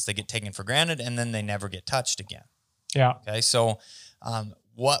importance. They get taken for granted, and then they never get touched again. Yeah. Okay. So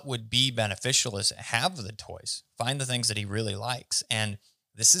what would be beneficial is have the toys. Find the things that he really likes. And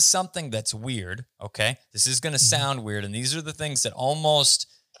this is something that's weird. Okay. This is going to sound weird. And these are the things that almost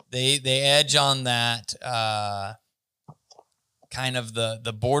they edge on that kind of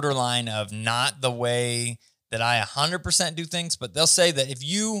the borderline of not the way that I 100% do things, but they'll say that if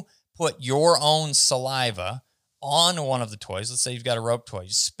you put your own saliva on one of the toys, let's say you've got a rope toy, you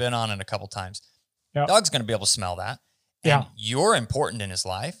spit on it a couple times, dog's going to be able to smell that. And you're important in his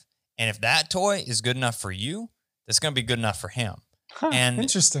life. And if that toy is good enough for you, that's going to be good enough for him. And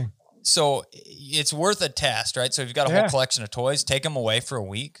interesting. So it's worth a test, right? So if you've got a whole collection of toys, take them away for a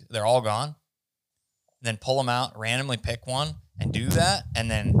week. They're all gone. Then pull them out, randomly pick one and do that. And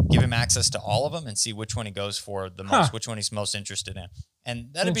then give him access to all of them and see which one he goes for the most, which one he's most interested in.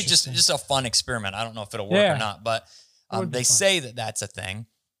 And that'd be just a fun experiment. I don't know if it'll work or not, but they say that that's a thing.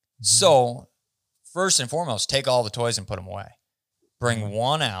 So first and foremost, take all the toys and put them away. Bring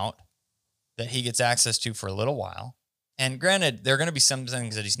one out that he gets access to for a little while. And granted, there are going to be some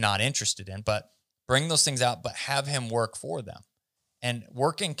things that he's not interested in, but bring those things out, but have him work for them. And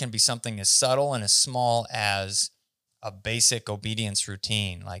working can be something as subtle and as small as a basic obedience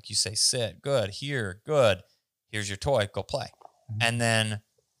routine. Like you say, sit, good, here, good. Here's your toy, go play. And then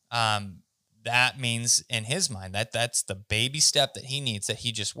that means in his mind that's the baby step that he needs, that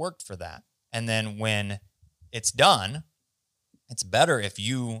he just worked for that. And then when it's done, it's better if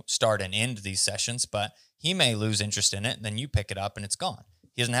you start and end these sessions, but he may lose interest in it, and then you pick it up and it's gone.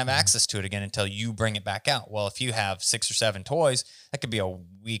 He doesn't have access to it again until you bring it back out. Well, if you have 6 or 7 toys, that could be a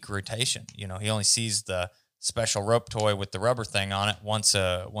week rotation. You know, he only sees the special rope toy with the rubber thing on it once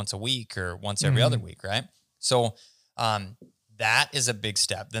a week or once every other week, right? So that is a big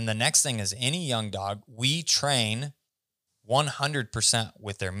step. Then the next thing is any young dog, we train 100%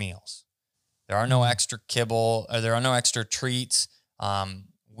 with their meals. There are no extra kibble, or there are no extra treats.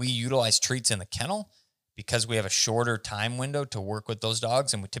 We utilize treats in the kennel because we have a shorter time window to work with those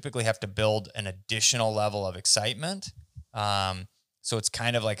dogs, and we typically have to build an additional level of excitement. So it's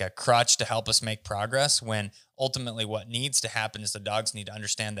kind of like a crutch to help us make progress, when ultimately what needs to happen is the dogs need to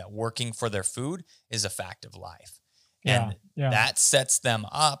understand that working for their food is a fact of life. And that sets them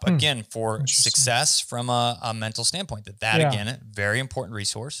up, again, for success from a mental standpoint. That again, a very important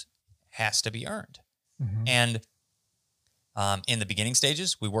resource, has to be earned. And in the beginning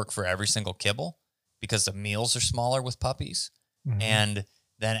stages, we work for every single kibble because the meals are smaller with puppies. And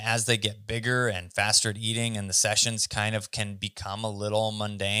then as they get bigger and faster at eating, and the sessions kind of can become a little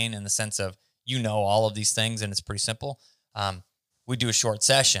mundane in the sense of, you know, all of these things and it's pretty simple. We do a short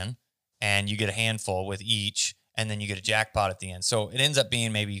session and you get a handful with each, and then you get a jackpot at the end. So it ends up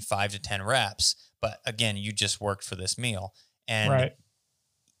being maybe 5 to 10 reps, but again, you just worked for this meal. And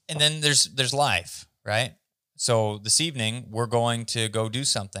and then there's life, right? So this evening we're going to go do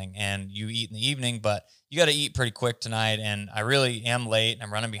something, and you eat in the evening, but you got to eat pretty quick tonight. And I really am late and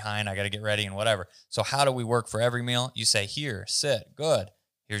I'm running behind. I got to get ready and whatever. So how do we work for every meal? You say, here, sit, good.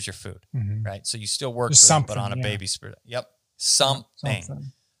 Here's your food, right? So you still work for them, but on a baby spirit. Yep.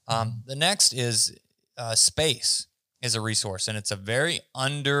 Something. The next is space is a resource, and it's a very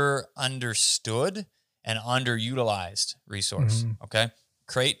understood and underutilized resource. Okay.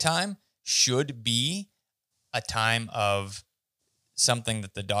 Crate time should be a time of something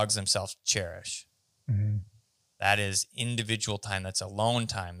that the dogs themselves cherish. That is individual time. That's alone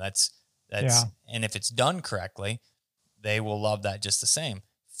time. That's and if it's done correctly, they will love that just the same.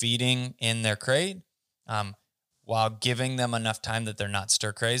 Feeding in their crate, while giving them enough time that they're not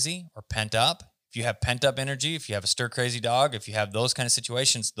stir crazy or pent up. If you have pent up energy, if you have a stir crazy dog, if you have those kind of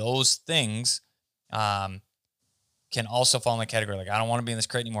situations, those things can also fall in the category like, I don't want to be in this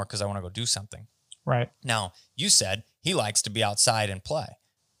crate anymore because I want to go do something. Right. Now, you said he likes to be outside and play,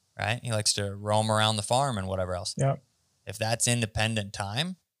 right? He likes to roam around the farm and whatever else. Yep. If that's independent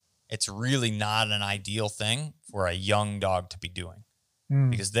time, it's really not an ideal thing for a young dog to be doing,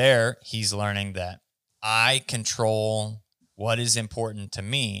 because there he's learning that I control what is important to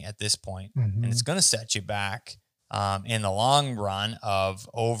me at this point. Mm-hmm. And it's going to set you back in the long run of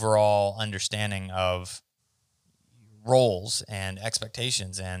overall understanding of roles and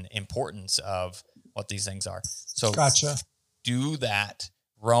expectations and importance of what these things are. So Gotcha. do that,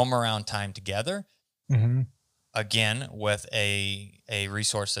 roam around time together, Mm-hmm. again, with a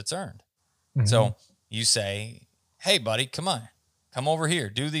resource that's earned. Mm-hmm. So you say, hey, buddy, come over here,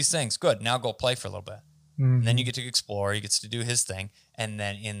 do these things. Good. Now go play for a little bit. Mm-hmm. And then you get to explore, he gets to do his thing. And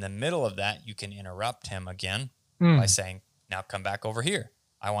then in the middle of that, you can interrupt him again by saying, now come back over here.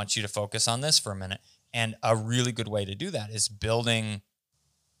 I want you to focus on this for a minute. And a really good way to do that is building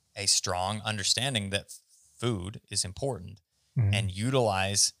a strong understanding that food is important and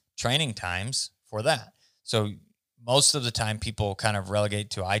utilize training times for that. So most of the time people kind of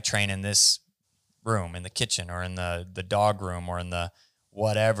relegate to, I train in this room, in the kitchen or in the dog room or in the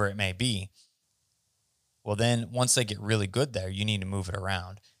whatever it may be. Well, then once they get really good there, you need to move it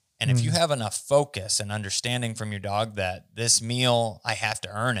around. And if you have enough focus and understanding from your dog that this meal, I have to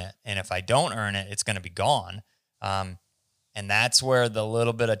earn it. And if I don't earn it, it's going to be gone. And that's where the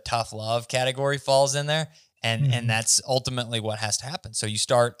little bit of tough love category falls in there. And that's ultimately what has to happen. So you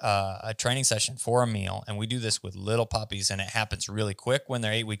start a training session for a meal, and we do this with little puppies, and it happens really quick when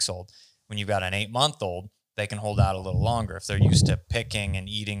they're 8 weeks old. When you've got an 8-month-old, they can hold out a little longer if they're used to picking and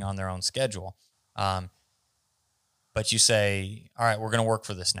eating on their own schedule. But you say, all right, we're going to work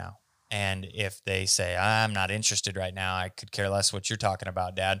for this now. And if they say, I'm not interested right now, I could care less what you're talking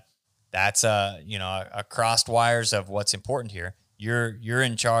about, Dad. That's a crossed wires of what's important here. You're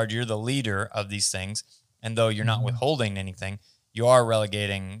in charge. You're the leader of these things. And though you're not withholding anything, you are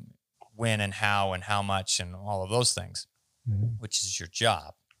relegating when and how much and all of those things, which is your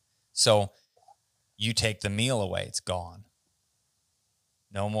job. So you take the meal away, it's gone.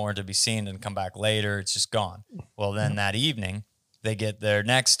 No more to be seen and come back later. It's just gone. Well, then that evening, they get their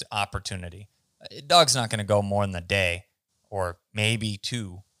next opportunity. A dog's not going to go more than a day or maybe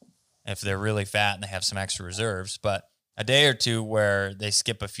 2 if they're really fat and they have some extra reserves. But a day or 2 where they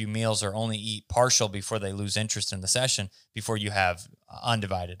skip a few meals or only eat partial before they lose interest in the session, before you have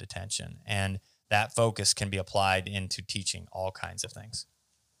undivided attention. And that focus can be applied into teaching all kinds of things.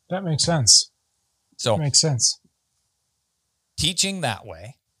 That makes sense. So that makes sense. Teaching that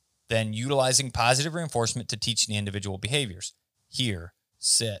way, then utilizing positive reinforcement to teach the individual behaviors. Here,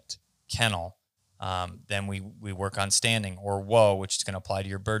 sit, kennel. Then we work on standing or whoa, which is going to apply to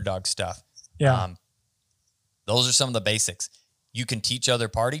your bird dog stuff. Yeah. Those are some of the basics. You can teach other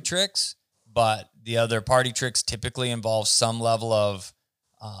party tricks, but the other party tricks typically involve some level of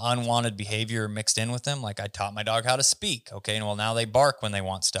unwanted behavior mixed in with them. Like I taught my dog how to speak. Okay. And well, now they bark when they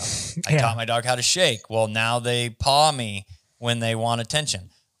want stuff. I taught my dog how to shake. Well, now they paw me when they want attention.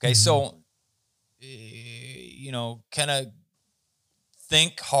 Okay. So, kind of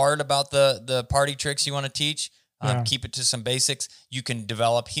think hard about the party tricks you want to teach. Keep it to some basics. You can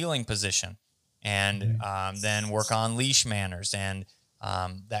develop healing position and then work on leash manners and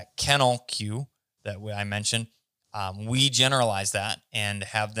that kennel cue that I mentioned. We generalize that and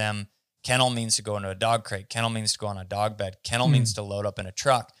have them. Kennel means to go into a dog crate. Kennel means to go on a dog bed. Kennel means to load up in a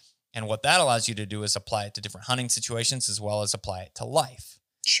truck. And what that allows you to do is apply it to different hunting situations as well as apply it to life.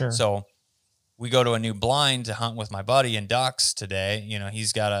 Sure. So we go to a new blind to hunt with my buddy in ducks today.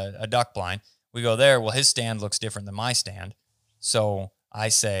 He's got a duck blind. We go there. Well, his stand looks different than my stand. So I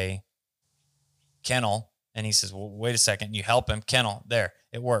say, kennel. And he says, well, wait a second. You help him. Kennel. There.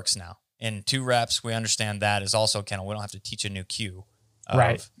 It works now. In 2 reps, we understand that is also kennel. We don't have to teach a new cue.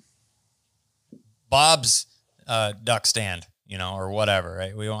 Right. Bob's duck stand, or whatever,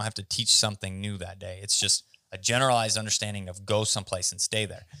 right? We don't have to teach something new that day. It's just a generalized understanding of go someplace and stay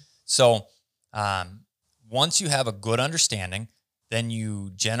there. So once you have a good understanding, then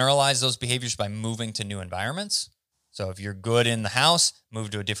you generalize those behaviors by moving to new environments. So if you're good in the house, move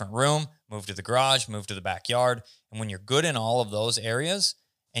to a different room, move to the garage, move to the backyard. And when you're good in all of those areas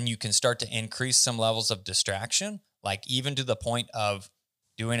and you can start to increase some levels of distraction, like even to the point of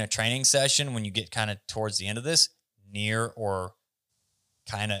doing a training session when you get kind of towards the end of this, near or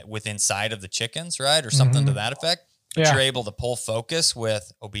kind of within sight of the chickens, right? Or something to that effect. But you're able to pull focus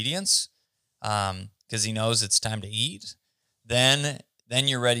with obedience because he knows it's time to eat. Then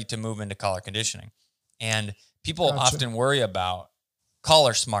you're ready to move into collar conditioning. And people often worry about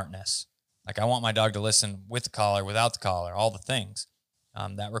collar smartness. Like I want my dog to listen with the collar, without the collar, all the things.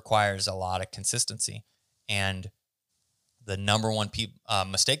 That requires a lot of consistency. And the number one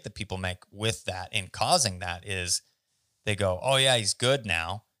mistake that people make with that in causing that is they go, oh yeah, he's good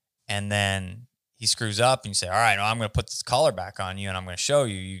now. And then he screws up and you say, all right, well, I'm going to put this collar back on you and I'm going to show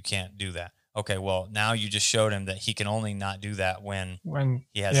you, you can't do that. Okay, well, now you just showed him that he can only not do that when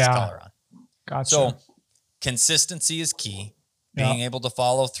he has his collar on. Gotcha. So consistency is key, being able to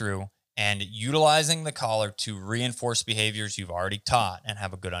follow through and utilizing the collar to reinforce behaviors you've already taught and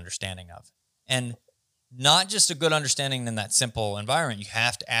have a good understanding of. And not just a good understanding in that simple environment. You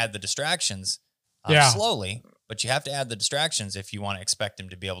have to add the distractions slowly, but you have to add the distractions if you want to expect him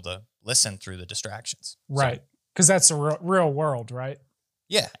to be able to listen through the distractions. Right. Because that's a real world, right?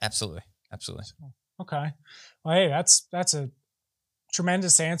 Yeah, absolutely. Absolutely. Okay. Well, hey, that's a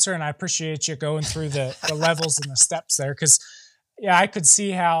tremendous answer. And I appreciate you going through the levels and the steps there. Because I can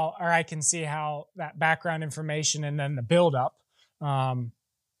see how that background information and then the buildup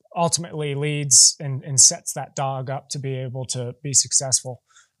ultimately leads and sets that dog up to be able to be successful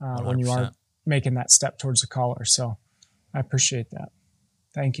when you are making that step towards the collar. So I appreciate that.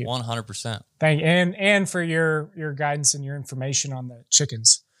 Thank you. 100%. Thank you. And for your guidance and your information on the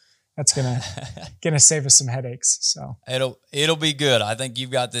chickens. That's gonna save us some headaches. So it'll be good. I think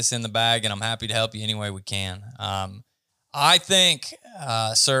you've got this in the bag, and I'm happy to help you any way we can. I think,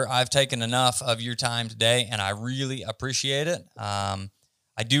 sir, I've taken enough of your time today, and I really appreciate it.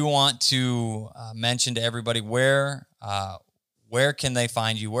 I do want to mention to everybody where can they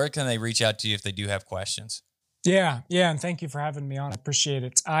find you? Where can they reach out to you if they do have questions? Yeah, and thank you for having me on. I appreciate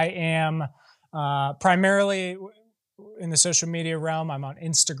it. I am primarily in the social media realm. I'm on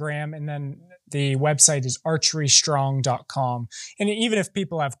Instagram, and then the website is archerystrong.com. And even if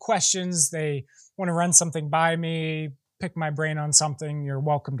people have questions, they want to run something by me, pick my brain on something, you're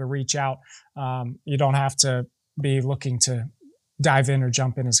welcome to reach out. You don't have to be looking to dive in or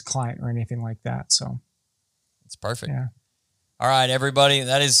jump in as a client or anything like that. So it's perfect. Yeah. All right, everybody.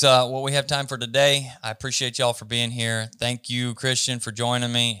 That is what we have time for today. I appreciate y'all for being here. Thank you, Christian, for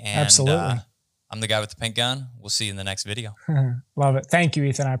joining me. And, absolutely. I'm the guy with the pink gun. We'll see you in the next video. Love it. Thank you,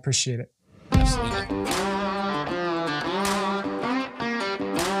 Ethan. I appreciate it.